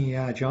having me,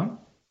 John.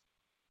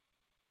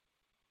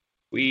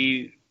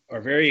 We are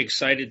very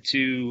excited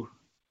to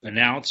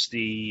announce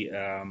the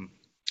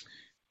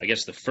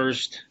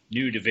first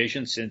new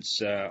division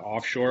since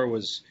offshore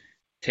was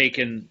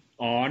taken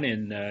on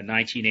in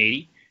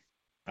 1980,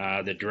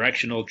 the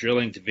Directional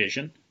Drilling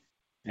Division.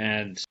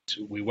 And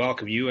we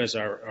welcome you as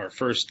our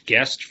first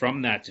guest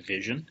from that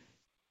division.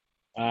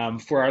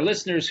 For our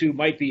listeners who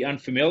might be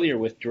unfamiliar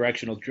with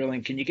directional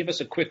drilling, can you give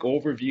us a quick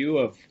overview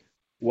of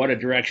what a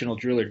directional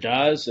driller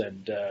does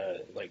and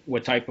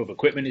what type of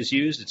equipment is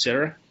used, et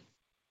cetera?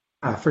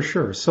 For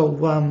sure.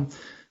 So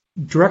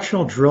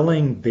directional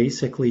drilling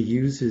basically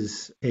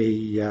uses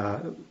a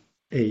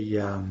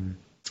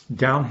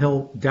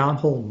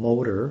downhole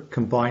motor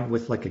combined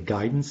with like a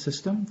guidance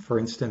system. For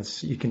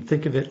instance, you can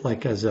think of it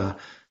like as a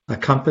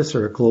compass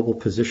or a global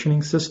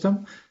positioning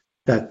system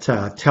that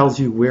tells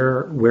you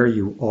where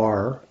you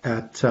are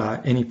at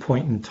any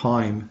point in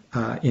time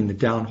in the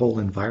downhole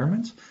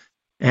environment.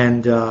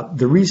 And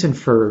the reason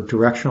for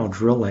directional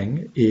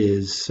drilling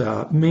is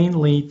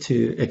mainly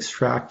to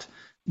extract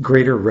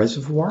greater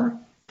reservoir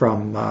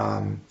from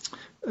the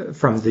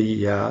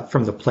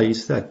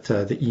place that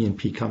the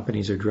E&P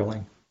companies are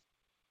drilling.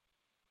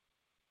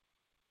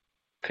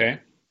 Okay.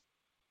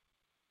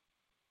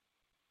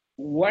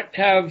 What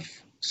have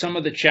some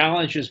of the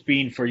challenges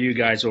been for you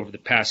guys over the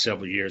past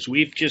several years?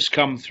 We've just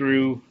come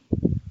through,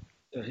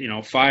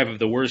 5 of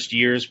the worst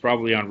years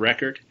probably on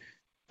record.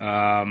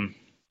 And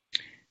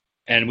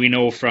we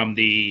know from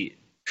the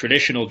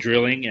traditional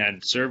drilling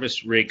and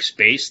service rig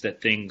space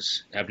that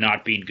things have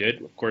not been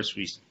good. Of course,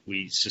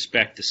 we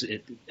suspect this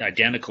is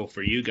identical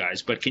for you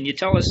guys. But can you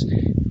tell us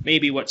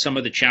maybe what some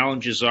of the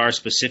challenges are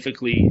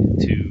specifically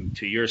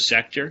to your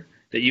sector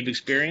that you've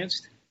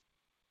experienced?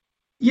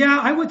 Yeah,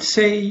 I would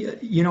say,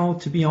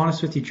 to be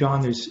honest with you,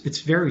 John, it's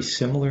very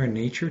similar in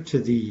nature to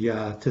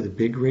the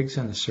big rigs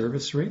and the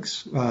service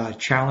rigs.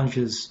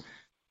 Challenges,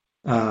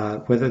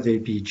 whether they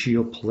be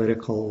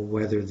geopolitical,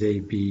 whether they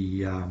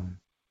be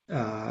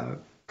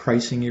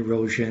pricing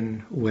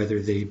erosion,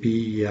 whether they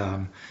be,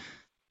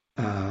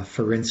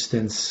 for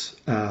instance,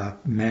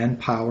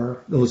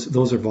 manpower.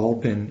 Those have all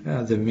been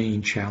the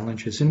main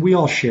challenges, and we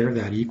all share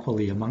that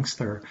equally amongst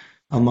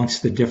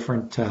the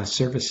different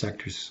service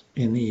sectors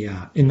in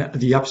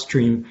the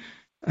upstream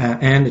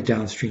and the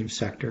downstream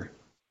sector.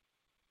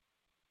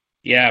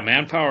 Yeah,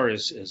 manpower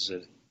is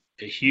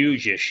a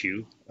huge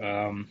issue.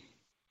 Where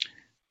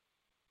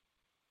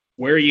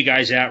are you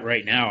guys at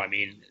right now? I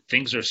mean,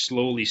 things are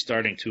slowly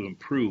starting to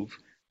improve.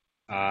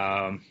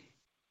 Are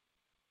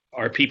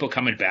people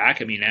coming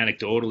back? I mean,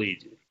 anecdotally,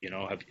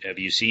 have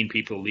you seen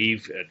people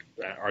leave?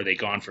 Are they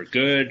gone for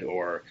good,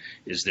 or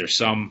is there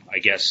some, I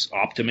guess,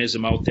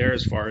 optimism out there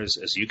as far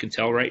as you can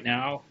tell right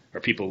now?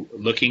 Are people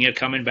looking at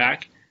coming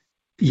back?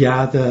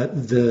 Yeah,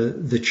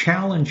 the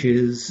challenge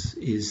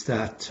is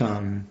that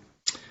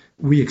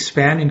we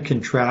expand and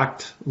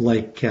contract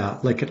like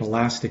an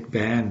elastic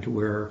band,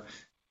 where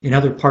in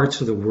other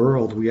parts of the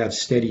world we have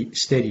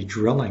steady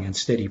drilling and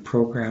steady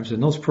programs,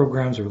 and those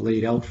programs are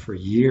laid out for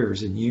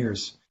years and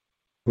years.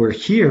 We're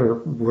here,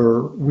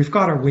 we've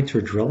got our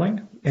winter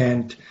drilling,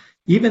 and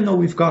even though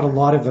we've got a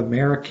lot of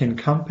American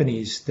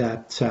companies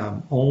that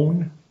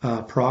own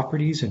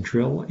properties and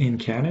drill in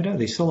Canada,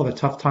 they still have a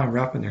tough time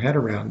wrapping their head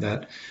around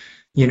that,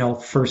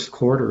 first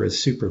quarter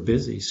is super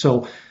busy.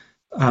 So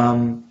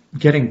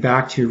getting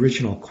back to your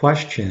original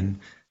question,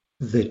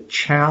 the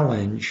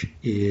challenge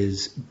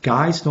is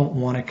guys don't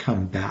want to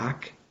come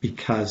back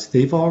because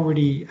they've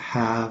already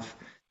have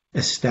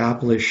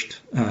established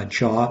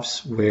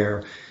jobs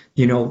where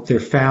their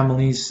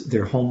families,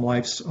 their home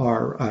lives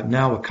are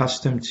now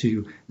accustomed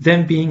to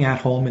them being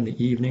at home in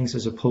the evenings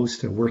as opposed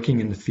to working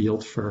in the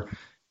field for,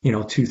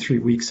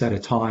 2-3 weeks at a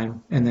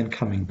time and then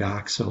coming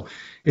back. So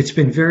it's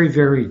been very,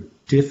 very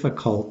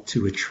difficult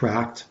to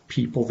attract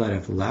people that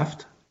have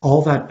left.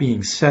 All that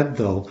being said,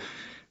 though,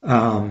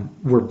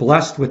 we're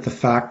blessed with the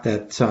fact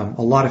that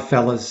a lot of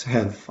fellas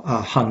have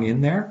hung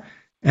in there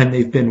and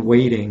they've been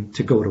waiting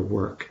to go to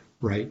work,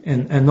 right?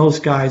 And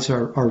those guys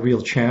are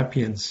real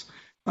champions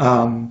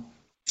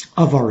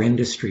of our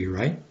industry,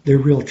 right? They're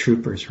real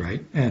troopers,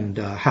 right? And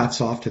hats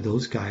off to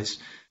those guys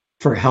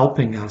for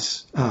helping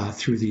us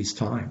through these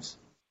times.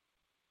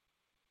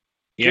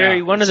 Yeah.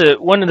 Jerry, one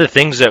of the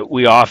things that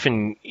we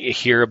often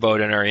hear about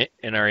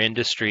in our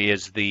industry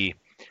is the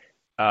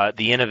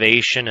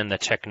innovation and the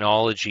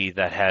technology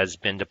that has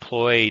been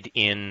deployed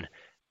in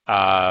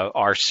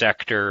our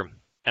sector,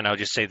 and I'll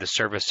just say the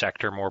service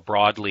sector more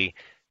broadly.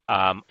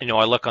 I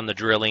look on the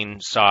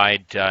drilling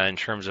side in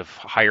terms of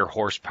higher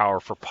horsepower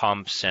for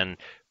pumps and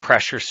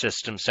pressure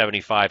systems,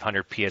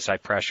 7,500 PSI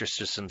pressure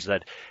systems,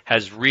 that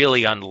has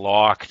really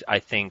unlocked, I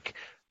think,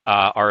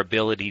 our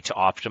ability to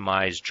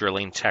optimize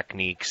drilling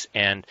techniques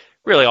and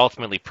really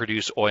ultimately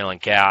produce oil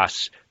and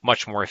gas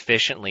much more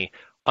efficiently.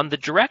 On the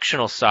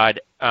directional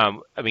side,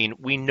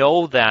 we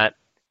know that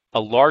a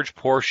large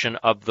portion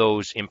of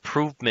those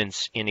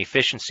improvements in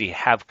efficiency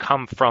have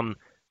come from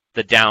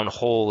the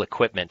downhole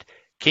equipment.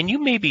 Can you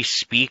maybe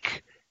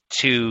speak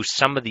to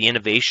some of the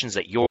innovations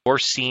that you're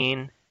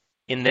seeing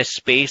in this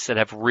space that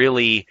have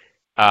really,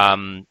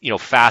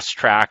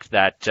 fast-tracked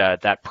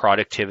that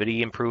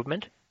productivity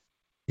improvement?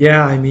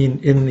 Yeah, I mean,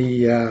 in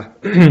the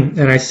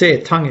and I say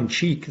it tongue in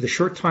cheek, the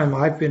short time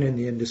I've been in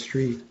the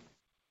industry,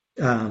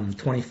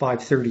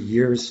 25, 30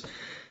 years,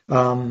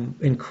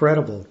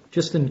 incredible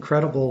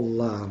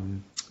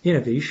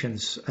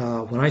innovations.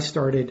 When I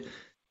started,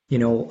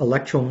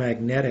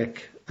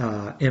 electromagnetic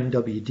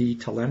MWD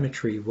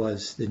telemetry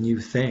was the new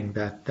thing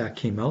that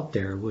came out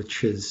there,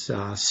 which is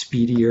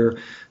speedier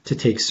to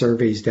take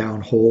surveys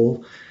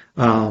downhole.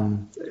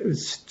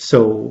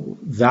 So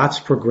that's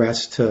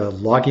progressed to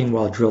logging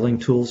while drilling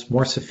tools,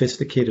 more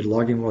sophisticated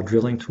logging while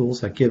drilling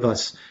tools that give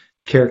us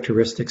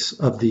characteristics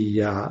of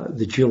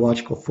the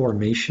geological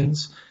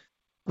formations,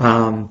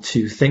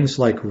 to things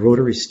like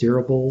rotary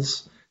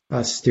steerables,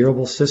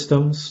 steerable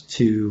systems,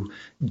 to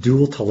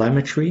dual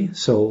telemetry.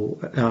 So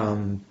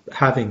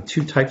having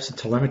two types of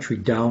telemetry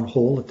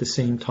downhole at the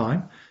same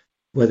time,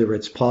 whether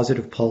it's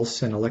positive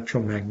pulse and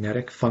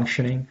electromagnetic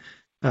functioning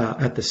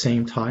at the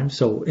same time.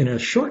 So in a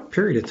short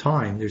period of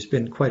time, there's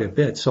been quite a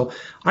bit. So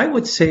I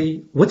would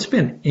say what's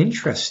been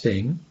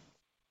interesting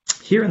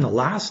here in the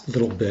last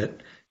little bit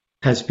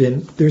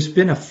there's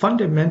been a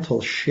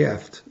fundamental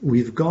shift.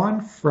 We've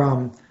gone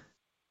from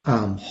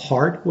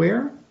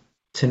hardware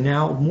to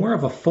now more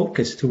of a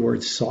focus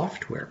towards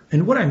software.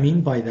 And what I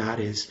mean by that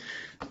is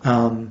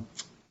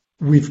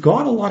we've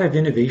got a lot of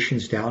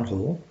innovations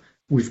downhole.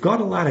 We've got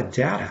a lot of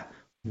data.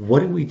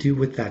 What do we do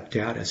with that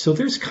data? So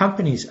there's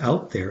companies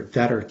out there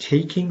that are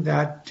taking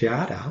that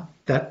data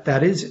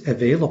that is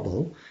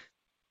available,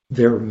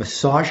 they're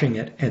massaging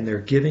it, and they're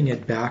giving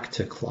it back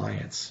to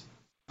clients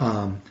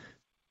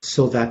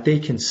so that they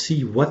can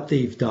see what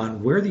they've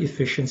done, where the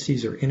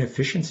efficiencies or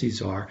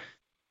inefficiencies are,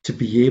 to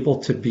be able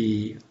to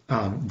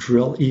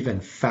drill even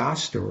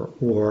faster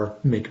or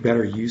make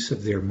better use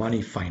of their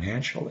money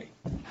financially.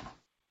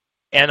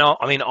 And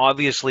I mean,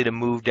 obviously, to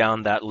move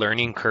down that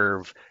learning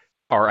curve,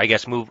 or I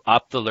guess move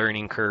up the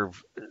learning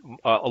curve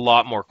a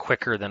lot more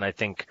quicker than I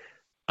think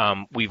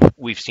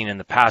we've seen in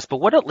the past.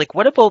 But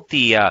what about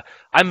the?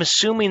 I'm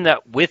assuming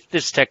that with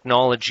this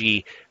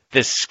technology,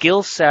 the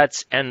skill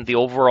sets and the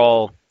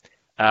overall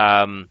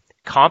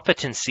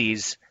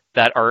competencies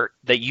that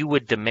you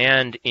would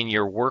demand in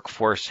your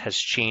workforce has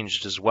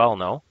changed as well.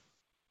 No.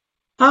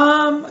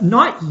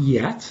 Not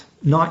yet.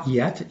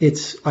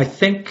 I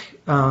think.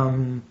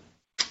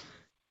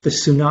 The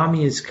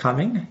tsunami is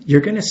coming. You're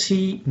going to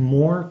see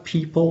more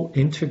people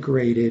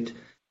integrated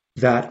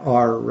that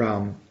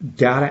are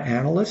data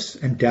analysts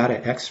and data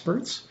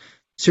experts.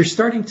 So you're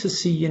starting to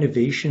see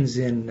innovations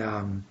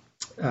in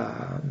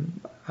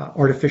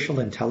artificial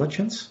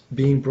intelligence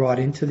being brought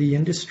into the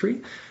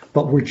industry,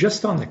 but we're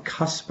just on the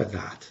cusp of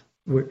that.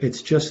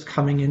 It's just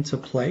coming into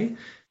play,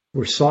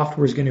 where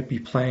software is going to be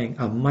playing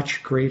a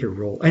much greater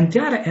role. And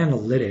data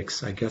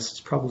analytics, I guess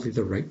is probably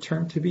the right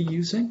term to be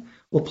using,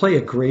 will play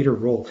a greater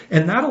role.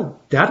 And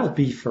that'll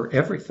be for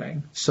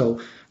everything.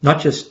 So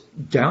not just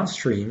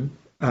downstream,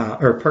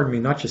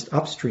 not just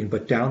upstream,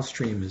 but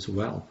downstream as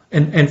well.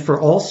 And for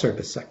all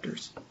service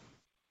sectors.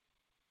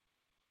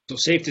 So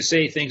safe to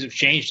say things have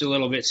changed a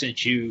little bit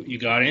since you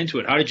got into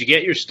it. How did you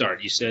get your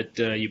start? You said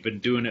you've been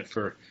doing it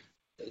for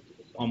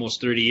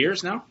almost 30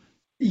 years now?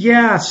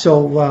 Yeah,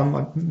 so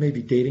I'm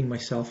maybe dating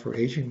myself or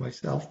aging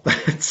myself,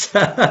 but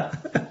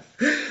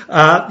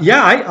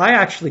I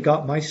actually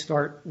got my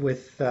start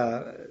with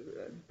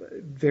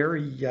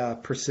very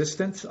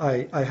persistence.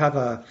 I have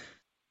a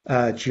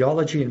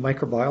geology and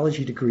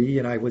microbiology degree,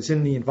 and I was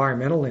in the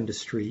environmental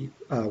industry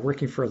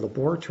working for a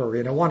laboratory,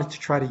 and I wanted to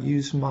try to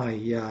use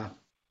my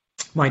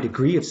my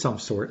degree of some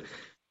sort.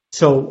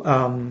 So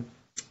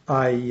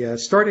I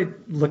started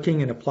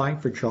looking and applying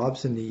for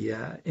jobs in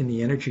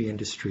the energy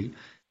industry.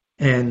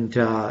 And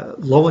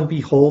lo and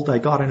behold, I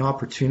got an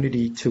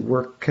opportunity to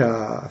work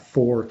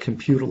for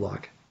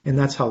Computalog, and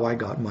that's how I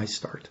got my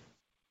start.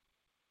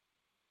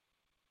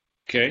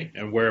 Okay,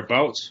 and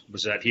whereabouts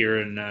was that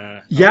here in?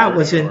 It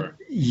was in.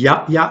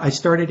 Yeah. I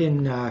started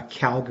in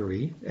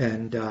Calgary,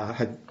 and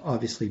had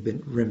obviously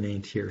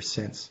remained here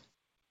since.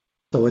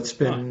 So it's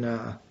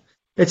been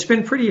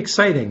pretty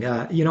exciting.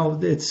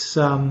 It's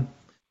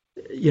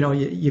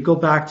you go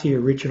back to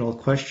your original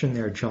question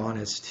there, John,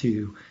 as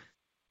to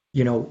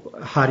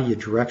how do you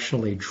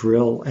directionally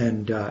drill?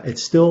 And it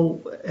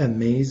still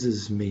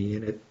amazes me,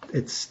 and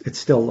it's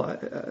still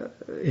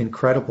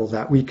incredible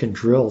that we can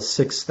drill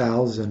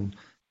 6,000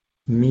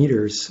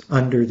 meters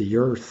under the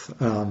earth.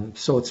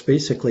 So it's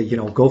basically,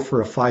 go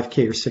for a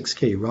 5K or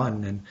 6K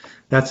run, and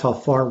that's how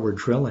far we're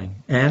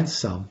drilling, and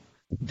some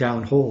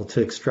downhole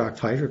to extract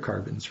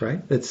hydrocarbons,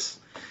 right? It's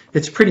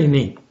pretty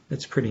neat.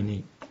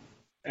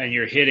 And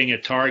you're hitting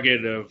a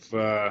target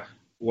of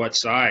what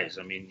size?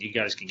 I mean, you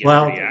guys can get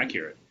pretty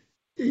accurate.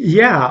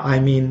 Yeah, I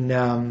mean,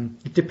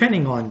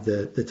 depending on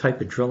the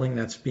type of drilling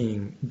that's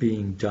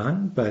being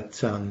done,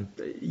 but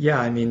yeah,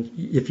 I mean,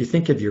 if you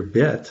think of your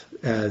bit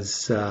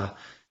as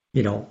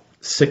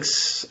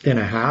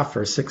 6.5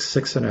 or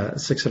six and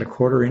a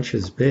quarter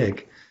inches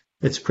big,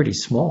 it's pretty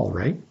small,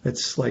 right?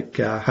 It's like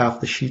half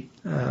the sheet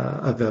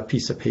of a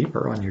piece of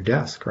paper on your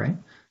desk, right?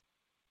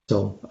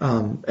 So,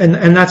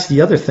 and that's the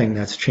other thing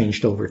that's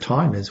changed over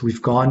time is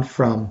we've gone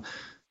from,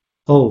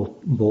 oh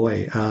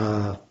boy,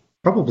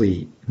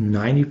 probably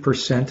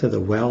 90% of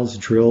the wells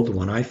drilled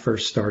when I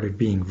first started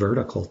being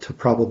vertical to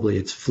probably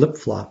it's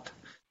flip-flopped.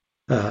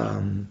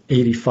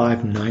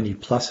 85, 90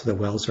 plus of the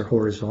wells are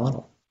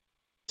horizontal.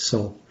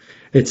 So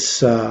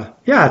it's yeah,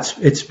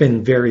 it's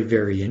been very,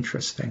 very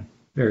interesting.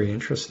 Very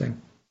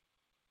interesting.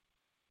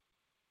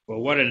 Well,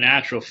 what a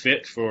natural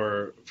fit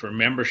for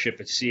membership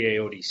at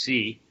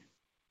CAODC.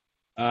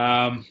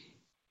 Um,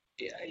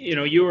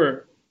 you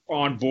were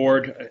on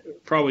board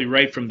probably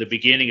right from the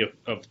beginning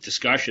of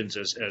discussions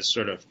as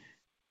sort of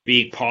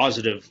being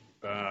positive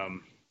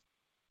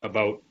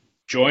about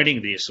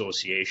joining the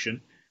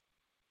association.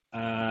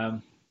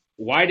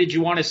 Why did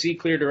you want to see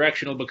Clear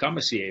Directional become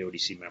a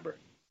CAODC member?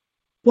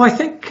 Well, I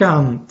think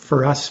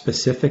for us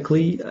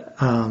specifically,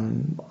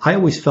 I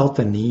always felt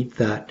the need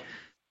that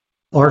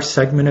our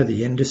segment of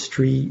the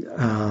industry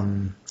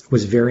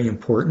was very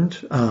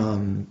important.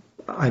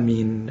 I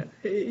mean,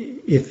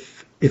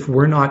 if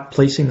we're not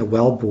placing the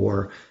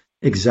wellbore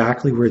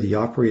exactly where the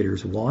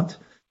operators want,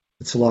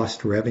 it's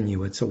lost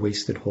revenue. It's a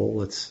wasted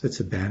hole.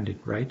 It's abandoned,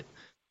 right?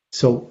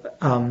 So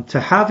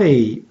to have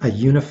a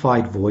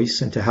unified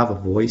voice and to have a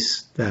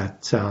voice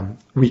that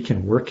we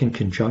can work in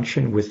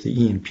conjunction with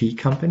the E&P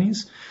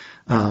companies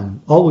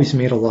always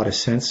made a lot of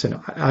sense. And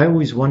I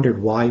always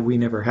wondered why we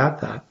never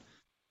had that.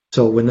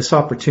 So when this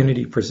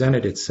opportunity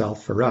presented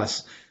itself for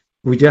us,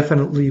 we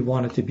definitely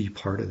wanted to be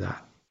part of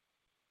that.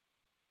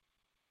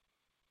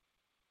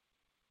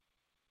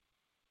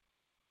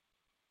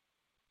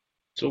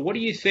 So what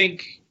do you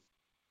think?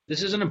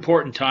 This is an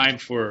important time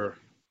for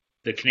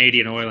the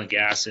Canadian oil and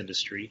gas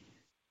industry,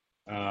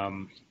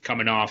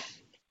 coming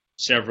off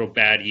several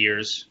bad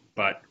years,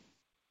 but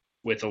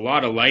with a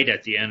lot of light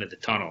at the end of the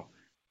tunnel.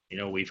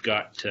 We've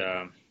got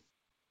the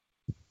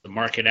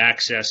market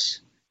access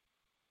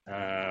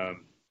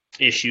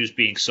issues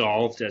being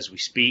solved as we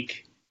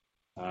speak.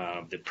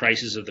 The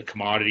prices of the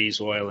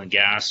commodities, oil and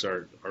gas,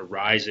 are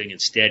rising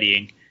and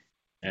steadying.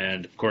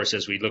 And of course,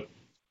 as we look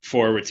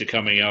forward to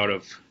coming out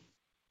of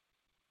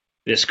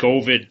this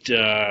COVID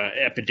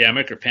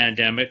epidemic or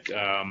pandemic,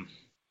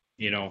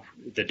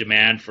 the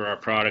demand for our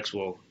products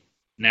will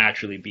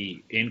naturally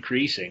be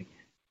increasing.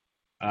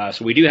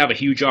 So we do have a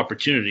huge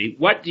opportunity.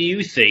 What do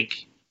you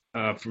think,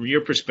 from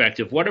your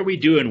perspective, what are we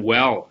doing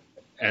well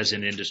as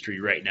an industry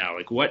right now?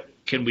 Like, what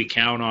can we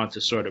count on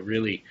to sort of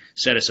really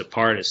set us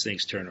apart as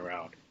things turn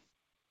around?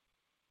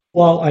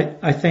 Well,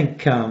 I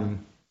think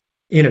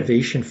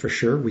innovation for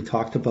sure. We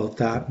talked about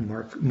that, and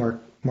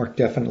Mark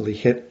definitely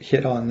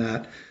hit on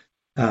that.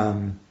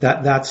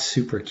 That's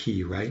super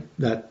key, right?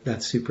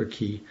 That's super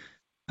key.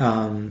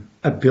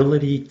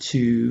 Ability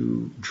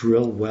to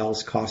drill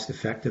wells cost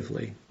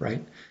effectively,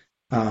 right?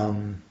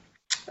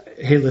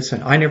 Hey,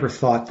 listen, I never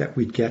thought that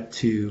we'd get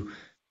to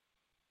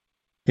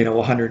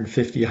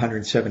 150,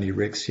 170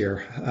 rigs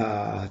here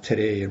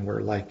today, and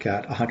we're like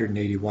at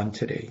 181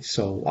 today.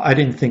 So I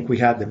didn't think we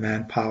had the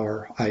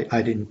manpower.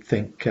 I didn't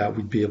think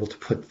we'd be able to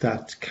put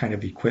that kind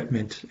of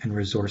equipment and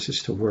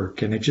resources to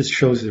work, and it just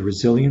shows the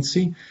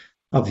resiliency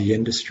of the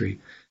industry.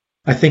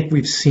 I think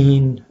we've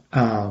seen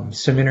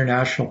some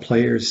international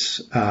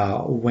players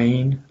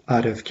wane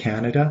out of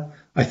Canada.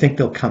 I think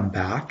they'll come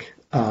back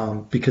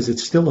because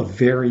it's still a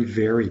very,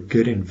 very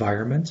good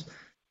environment,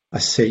 a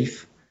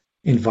safe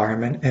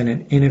environment, and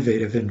an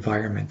innovative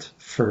environment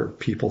for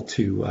people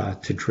to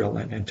drill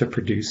in and to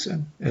produce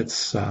in.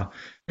 It's from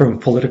a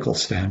political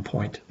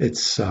standpoint,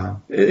 it's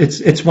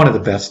one of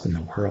the best in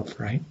the world,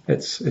 right?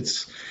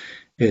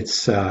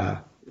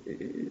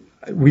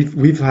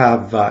 We've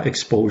have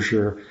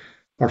exposure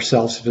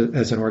ourselves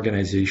as an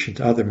organization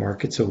to other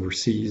markets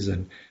overseas,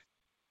 and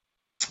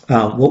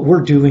what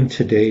we're doing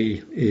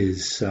today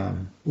is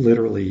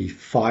literally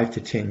 5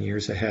 to 10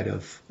 years ahead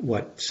of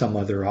what some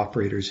other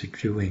operators are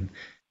doing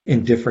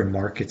in different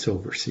markets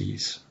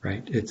overseas,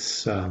 right? It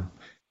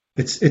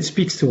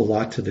speaks to a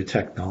lot to the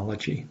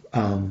technology.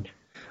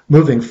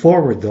 Moving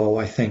forward, though,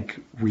 I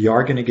think we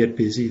are going to get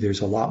busy.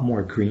 There's a lot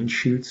more green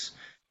shoots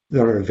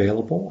that are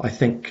available. I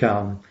think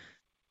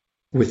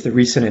with the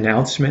recent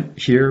announcement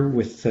here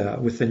with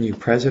the new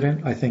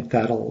president, I think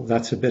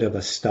that's a bit of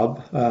a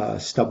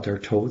stubbed our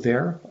toe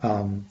there.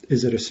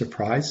 Is it a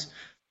surprise?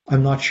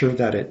 I'm not sure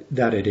that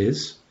it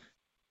is.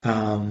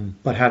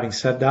 But having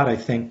said that, I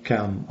think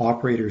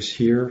operators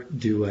here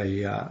do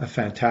a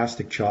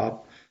fantastic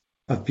job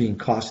of being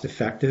cost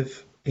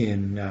effective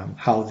in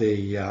how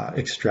they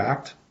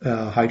extract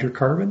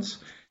hydrocarbons.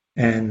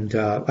 And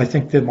I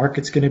think the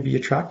market's going to be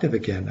attractive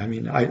again. I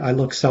mean, I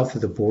look south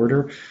of the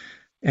border.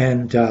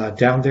 And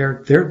down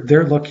there,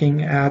 they're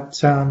looking at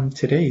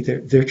today.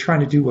 They're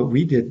trying to do what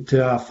we did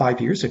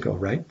 5 years ago,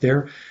 right?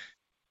 Their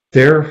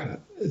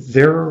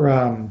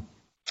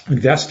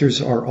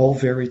investors are all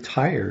very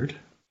tired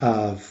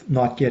of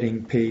not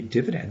getting paid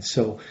dividends,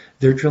 so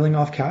they're drilling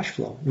off cash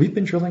flow. We've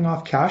been drilling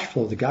off cash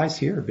flow. The guys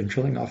here have been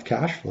drilling off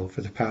cash flow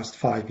for the past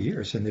 5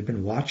 years, and they've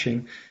been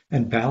watching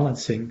and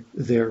balancing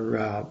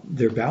their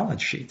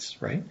balance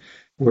sheets, right?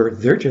 Where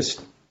they're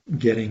just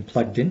getting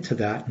plugged into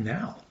that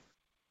now.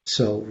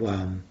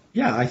 So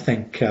yeah, I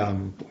think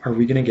are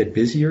we going to get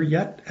busier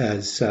yet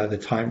as the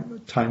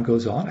time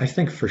goes on? I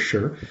think for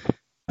sure.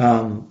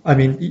 I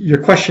mean,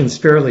 your question's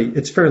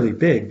fairly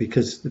big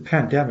because the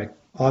pandemic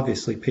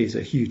obviously plays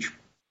a huge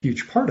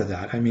part of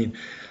that. I mean,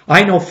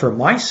 I know for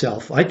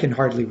myself, I can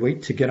hardly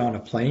wait to get on a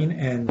plane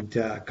and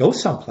go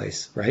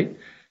someplace, right?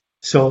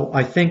 So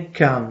I think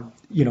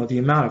the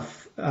amount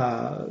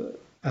of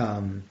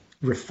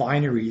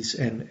refineries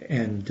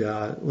and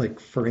like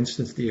for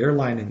instance the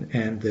airline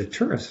and the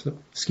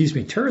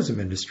tourism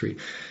industry,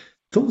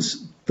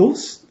 those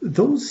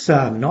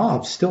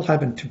knobs still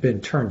haven't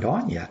been turned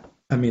on yet.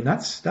 I mean,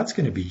 that's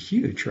going to be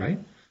huge, right?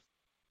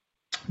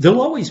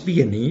 There'll always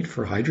be a need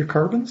for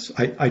hydrocarbons.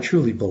 I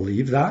truly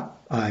believe that.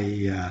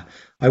 I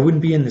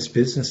wouldn't be in this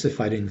business if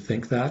I didn't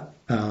think that.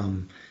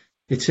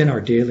 It's in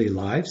our daily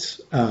lives.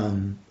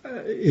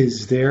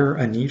 Is there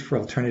a need for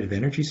alternative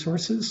energy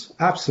sources?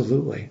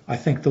 Absolutely. I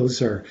think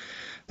those are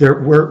there.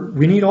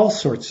 We need all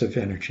sorts of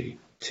energy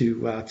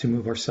to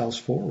move ourselves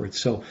forward.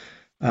 So.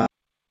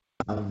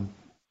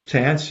 To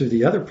answer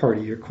the other part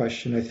of your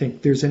question, I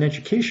think there's an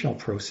educational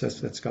process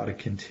that's got to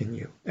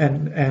continue,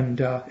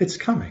 and it's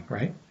coming,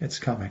 right? It's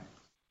coming.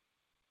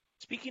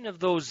 Speaking of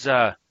those,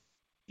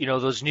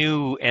 those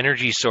new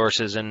energy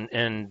sources,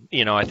 and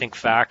I think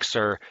facts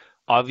are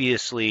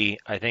obviously,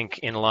 I think,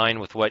 in line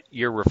with what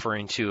you're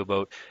referring to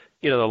about,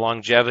 the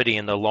longevity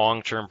and the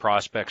long-term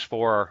prospects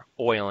for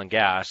oil and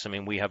gas. I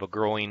mean, we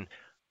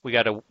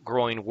got a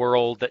growing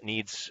world that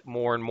needs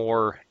more and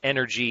more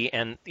energy,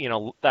 and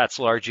that's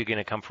largely going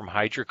to come from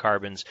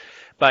hydrocarbons.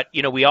 But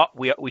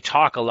we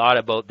talk a lot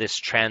about this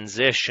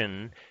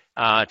transition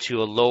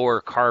to a lower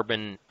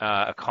carbon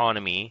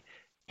economy,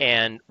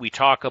 and we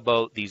talk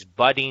about these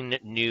budding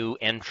new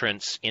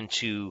entrants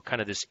into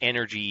kind of this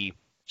energy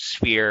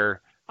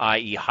sphere,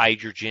 i.e.,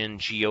 hydrogen,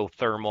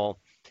 geothermal.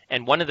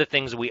 And one of the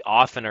things that we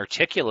often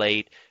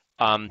articulate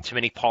to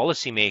many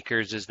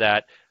policymakers is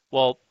that,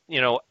 well,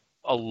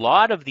 a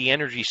lot of the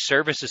energy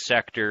services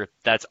sector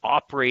that's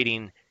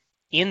operating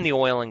in the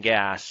oil and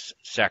gas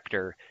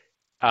sector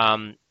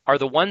are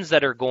the ones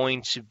that are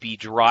going to be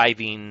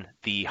driving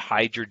the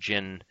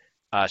hydrogen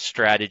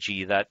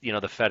strategy that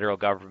the federal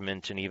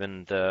government and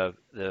even the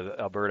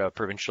Alberta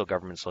provincial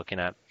government's looking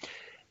at.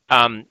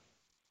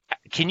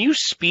 Can you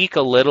speak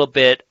a little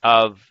bit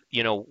of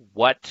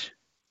what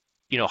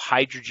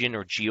hydrogen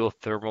or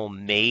geothermal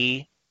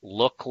may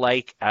look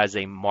like as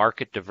a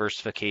market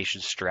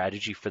diversification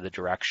strategy for the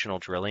directional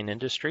drilling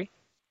industry?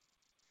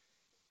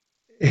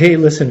 Hey,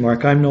 listen,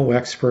 Mark, I'm no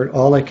expert.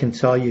 All I can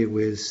tell you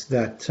is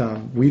that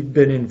we've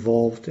been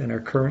involved and are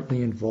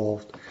currently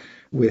involved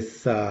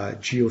with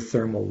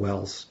geothermal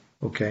wells.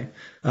 Okay,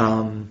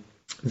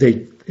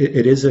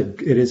 it is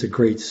a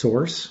great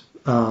source.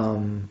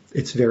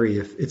 It's very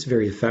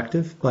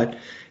effective, but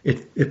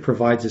it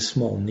provides a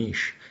small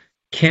niche.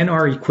 Can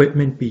our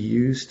equipment be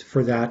used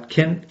for that?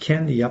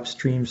 Can the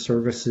upstream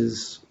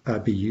services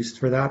be used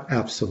for that?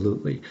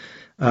 Absolutely.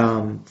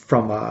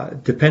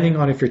 Depending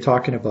on if you're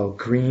talking about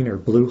green or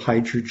blue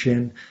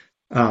hydrogen,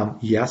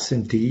 yes,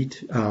 indeed,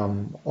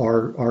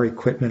 our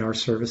equipment, our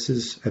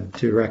services have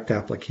direct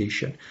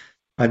application.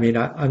 I mean,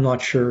 I'm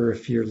not sure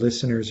if your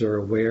listeners are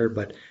aware,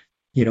 but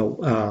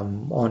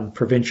on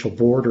provincial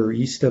border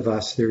east of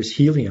us, there's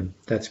helium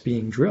that's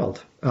being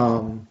drilled.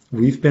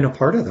 We've been a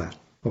part of that.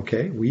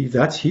 Okay,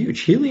 that's huge.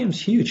 Helium's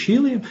huge.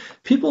 Helium,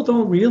 people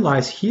don't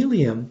realize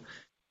helium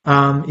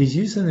is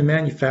used in the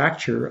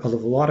manufacture of a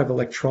lot of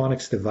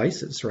electronics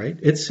devices. Right?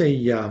 It's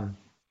a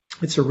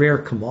rare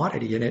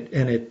commodity,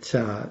 and it's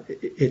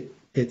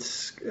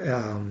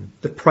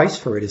the price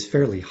for it is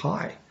fairly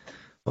high.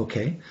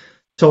 Okay,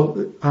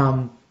 so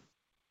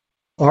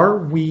are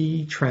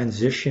we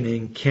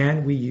transitioning?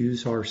 Can we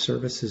use our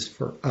services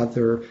for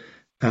other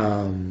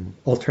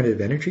alternative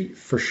energy?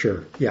 For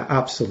sure. Yeah,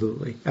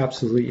 absolutely.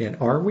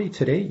 And are we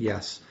today?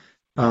 Yes.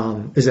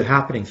 Is it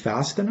happening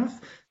fast enough?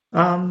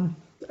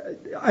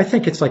 I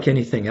think it's like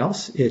anything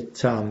else.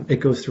 It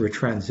goes through a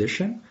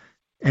transition,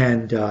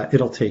 and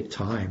it'll take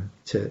time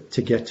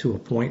to get to a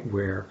point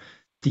where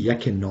the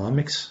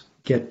economics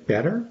get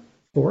better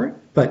for it.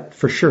 But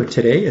for sure,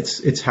 today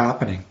it's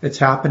happening. It's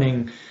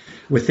happening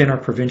within our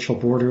provincial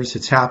borders.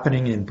 It's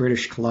happening in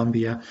British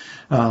Columbia.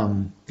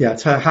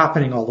 It's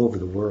happening all over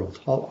the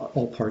world,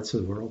 all parts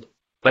of the world.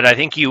 But I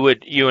think you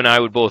and I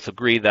would both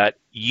agree that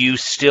you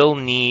still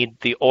need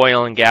the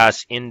oil and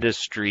gas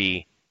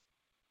industry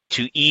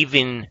to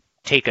even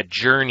take a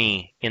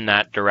journey in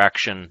that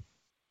direction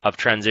of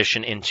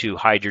transition into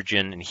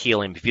hydrogen and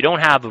helium. If you don't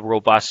have a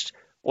robust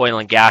oil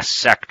and gas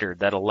sector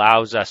that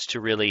allows us to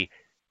really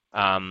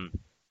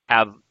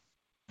have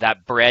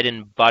that bread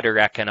and butter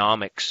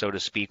economics, so to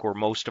speak, where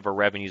most of our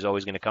revenue is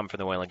always going to come from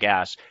the oil and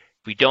gas.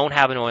 If we don't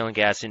have an oil and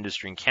gas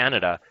industry in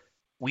Canada,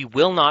 we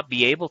will not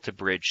be able to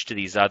bridge to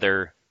these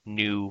other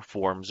new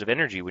forms of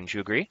energy. Wouldn't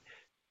you agree?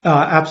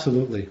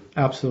 Absolutely,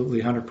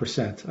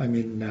 100%. I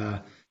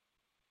mean,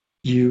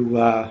 you've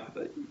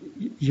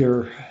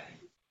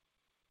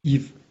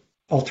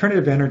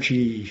alternative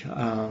energy,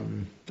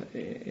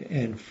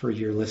 and for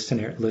your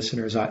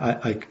listeners,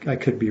 I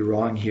could be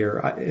wrong here.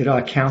 It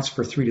accounts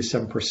for 3 to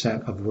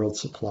 7% of world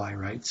supply,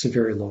 right? It's a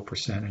very low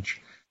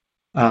percentage.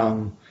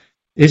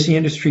 Is the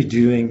industry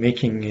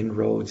making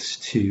inroads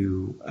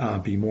to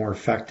be more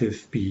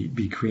effective,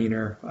 be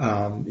greener?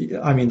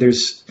 I mean,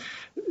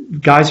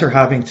 guys are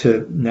having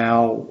to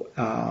now,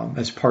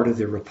 as part of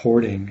their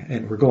reporting,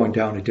 and we're going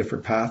down a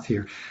different path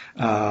here,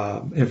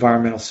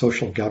 environmental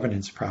social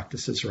governance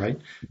practices, right?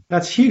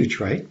 That's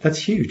huge, right? That's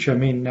huge. I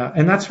mean,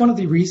 and that's one of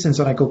the reasons,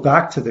 and I go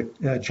back to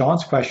the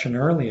John's question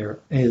earlier,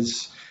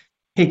 is,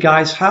 hey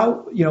guys,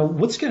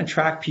 what's going to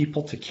attract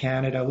people to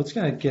Canada? What's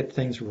going to get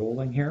things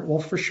rolling here? Well,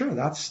 for sure,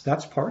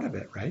 that's part of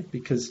it, right?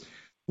 Because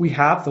we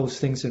have those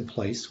things in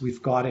place.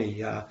 We've got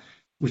a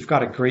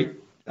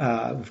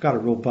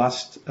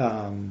robust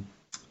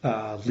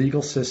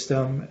legal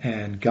system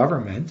and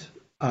government,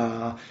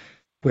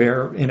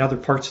 where in other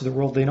parts of the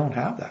world they don't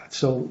have that.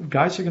 So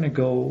guys are going to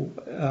go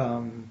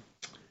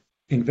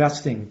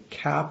investing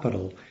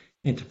capital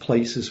into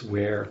places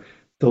where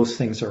those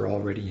things are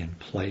already in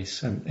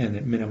place, and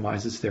it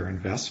minimizes their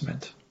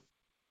investment.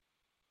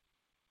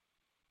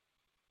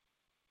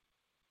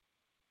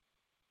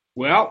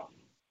 Well,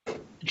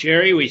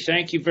 Jerry, we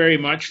thank you very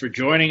much for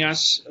joining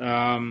us.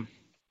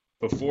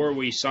 Before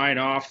we sign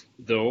off,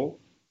 though,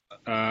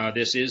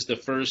 this is the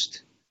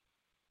first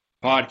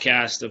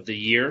podcast of the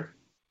year,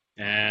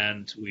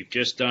 and we've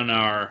just done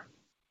our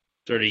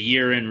sort of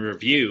year in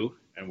review,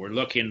 and we're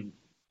looking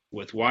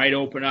with wide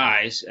open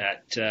eyes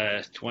at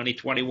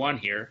 2021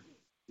 here.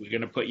 We're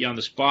going to put you on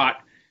the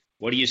spot.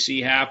 What do you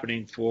see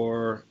happening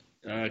for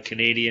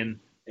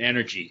Canadian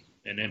energy,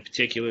 and in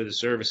particular the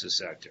services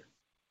sector?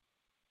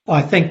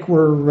 I think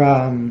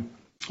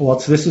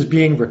this is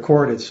being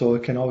recorded, so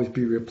it can always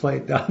be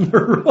replayed down the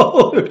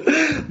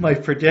road. My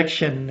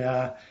prediction,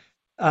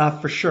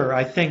 for sure.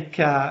 I think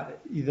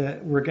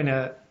we're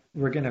gonna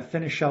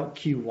finish out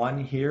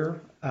Q1 here.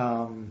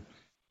 I'm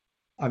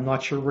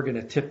not sure we're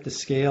gonna tip the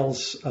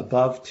scales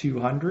above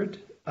 200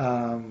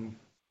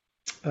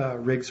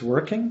 rigs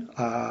working.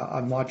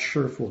 I'm not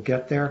sure if we'll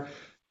get there.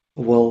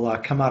 We'll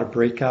come out of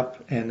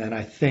breakup, and then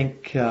I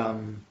think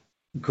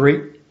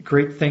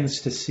great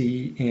things to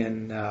see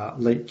in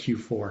late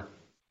Q4.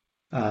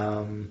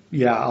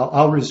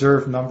 I'll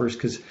reserve numbers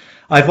because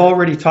I've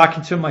already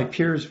talking to my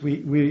peers.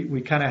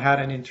 We kind of had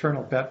an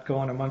internal bet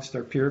going amongst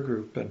our peer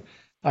group, and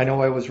I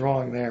know I was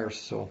wrong there.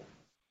 So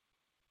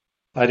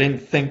I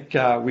didn't think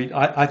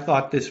I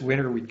thought this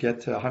winter we'd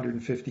get to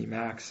 150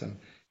 max, and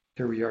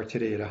here we are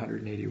today at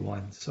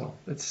 181. So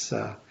it's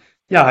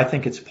I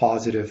think it's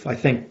positive. I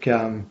think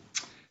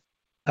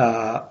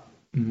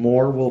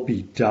more will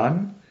be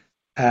done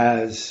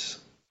as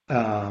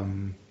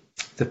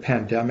the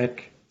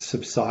pandemic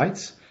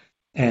subsides,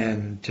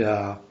 and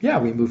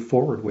we move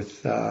forward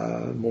with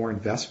more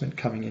investment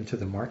coming into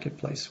the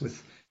marketplace,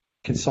 with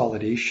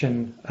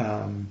consolidation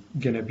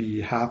going to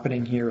be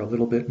happening here a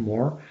little bit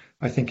more.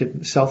 I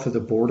think south of the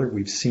border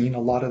we've seen a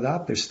lot of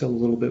that. There's still a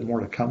little bit more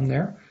to come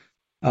there.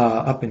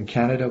 Up in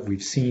Canada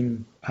we've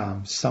seen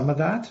some of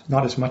that,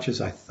 not as much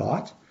as I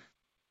thought.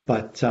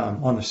 But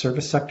on the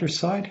service sector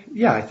side,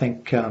 I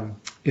think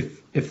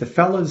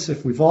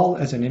if we've all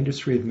as an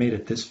industry have made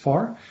it this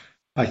far,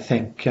 I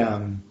think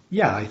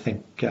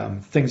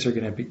things are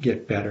going to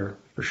get better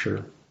for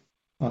sure.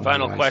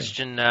 Final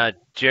question,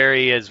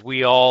 Jerry, as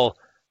we all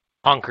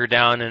hunker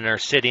down and are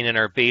sitting in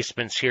our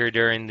basements here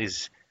during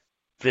this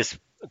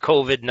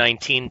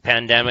COVID-19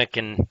 pandemic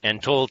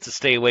and told to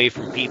stay away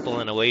from people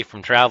and away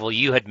from travel,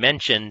 you had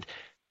mentioned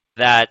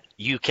that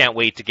you can't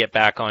wait to get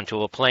back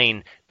onto a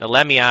plane. Now,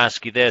 let me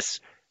ask you this.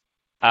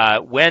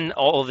 When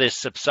all this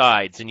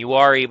subsides and you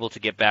are able to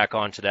get back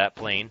onto that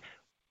plane,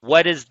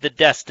 what is the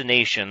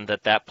destination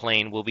that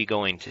plane will be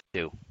going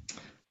to?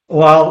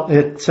 Well,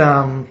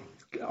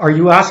 are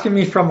you asking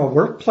me from a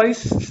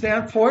workplace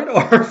standpoint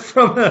or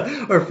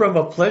from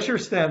a pleasure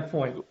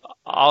standpoint?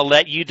 I'll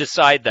let you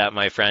decide that,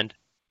 my friend.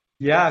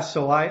 Yeah,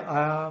 so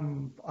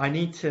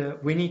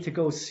we need to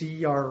go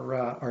see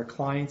our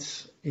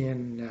clients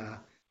in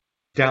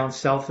down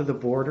south of the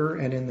border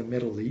and in the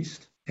Middle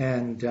East.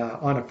 And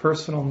on a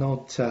personal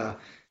note, I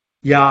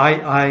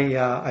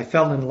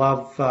fell in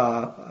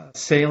love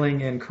sailing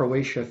in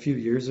Croatia a few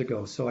years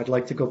ago. So I'd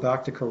like to go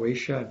back to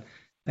Croatia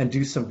and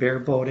do some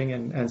bareboating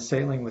and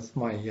sailing with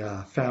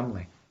my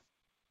family.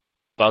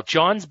 Well,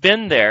 John's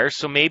been there,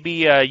 so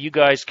maybe you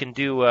guys can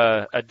do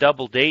a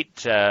double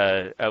date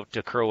out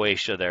to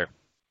Croatia there.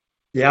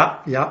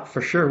 Yeah,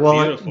 for sure.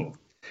 Well, beautiful.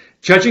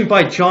 judging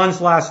by John's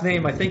last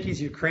name, I think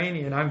he's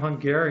Ukrainian. I'm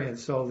Hungarian,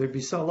 so there'd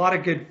be a lot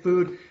of good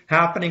food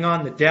happening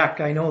on the deck.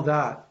 I know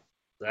that.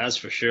 That's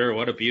for sure.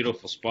 What a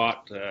beautiful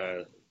spot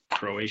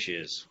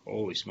Croatia is.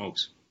 Holy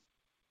smokes.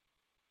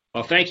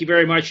 Well, thank you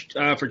very much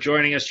for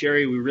joining us,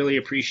 Jerry. We really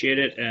appreciate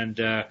it,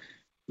 and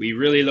we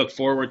really look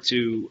forward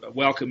to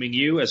welcoming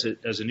you as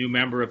a new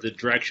member of the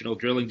Directional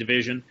Drilling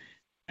Division.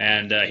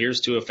 And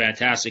here's to a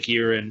fantastic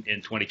year in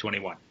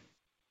 2021.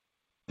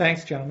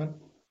 Thanks, gentlemen.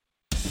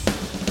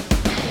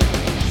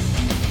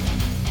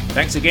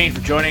 Thanks again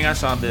for joining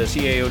us on the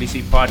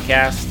CAODC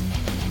podcast.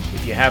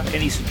 If you have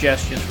any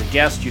suggestions for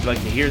guests you'd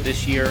like to hear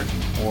this year,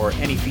 or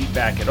any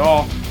feedback at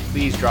all,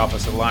 please drop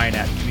us a line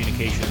at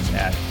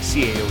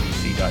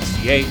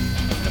communications@caodc.ca.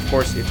 And of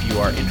course, if you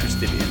are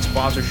interested in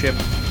sponsorship,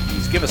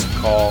 please give us a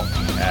call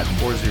at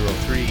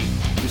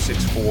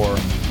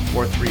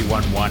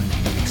 403-264-4311,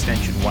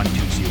 extension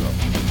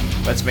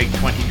 120. Let's make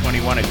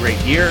 2021 a great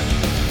year.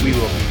 We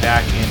will be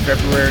back in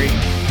February.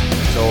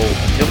 So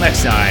until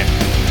next time,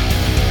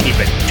 keep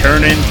it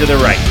turning to the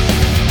right.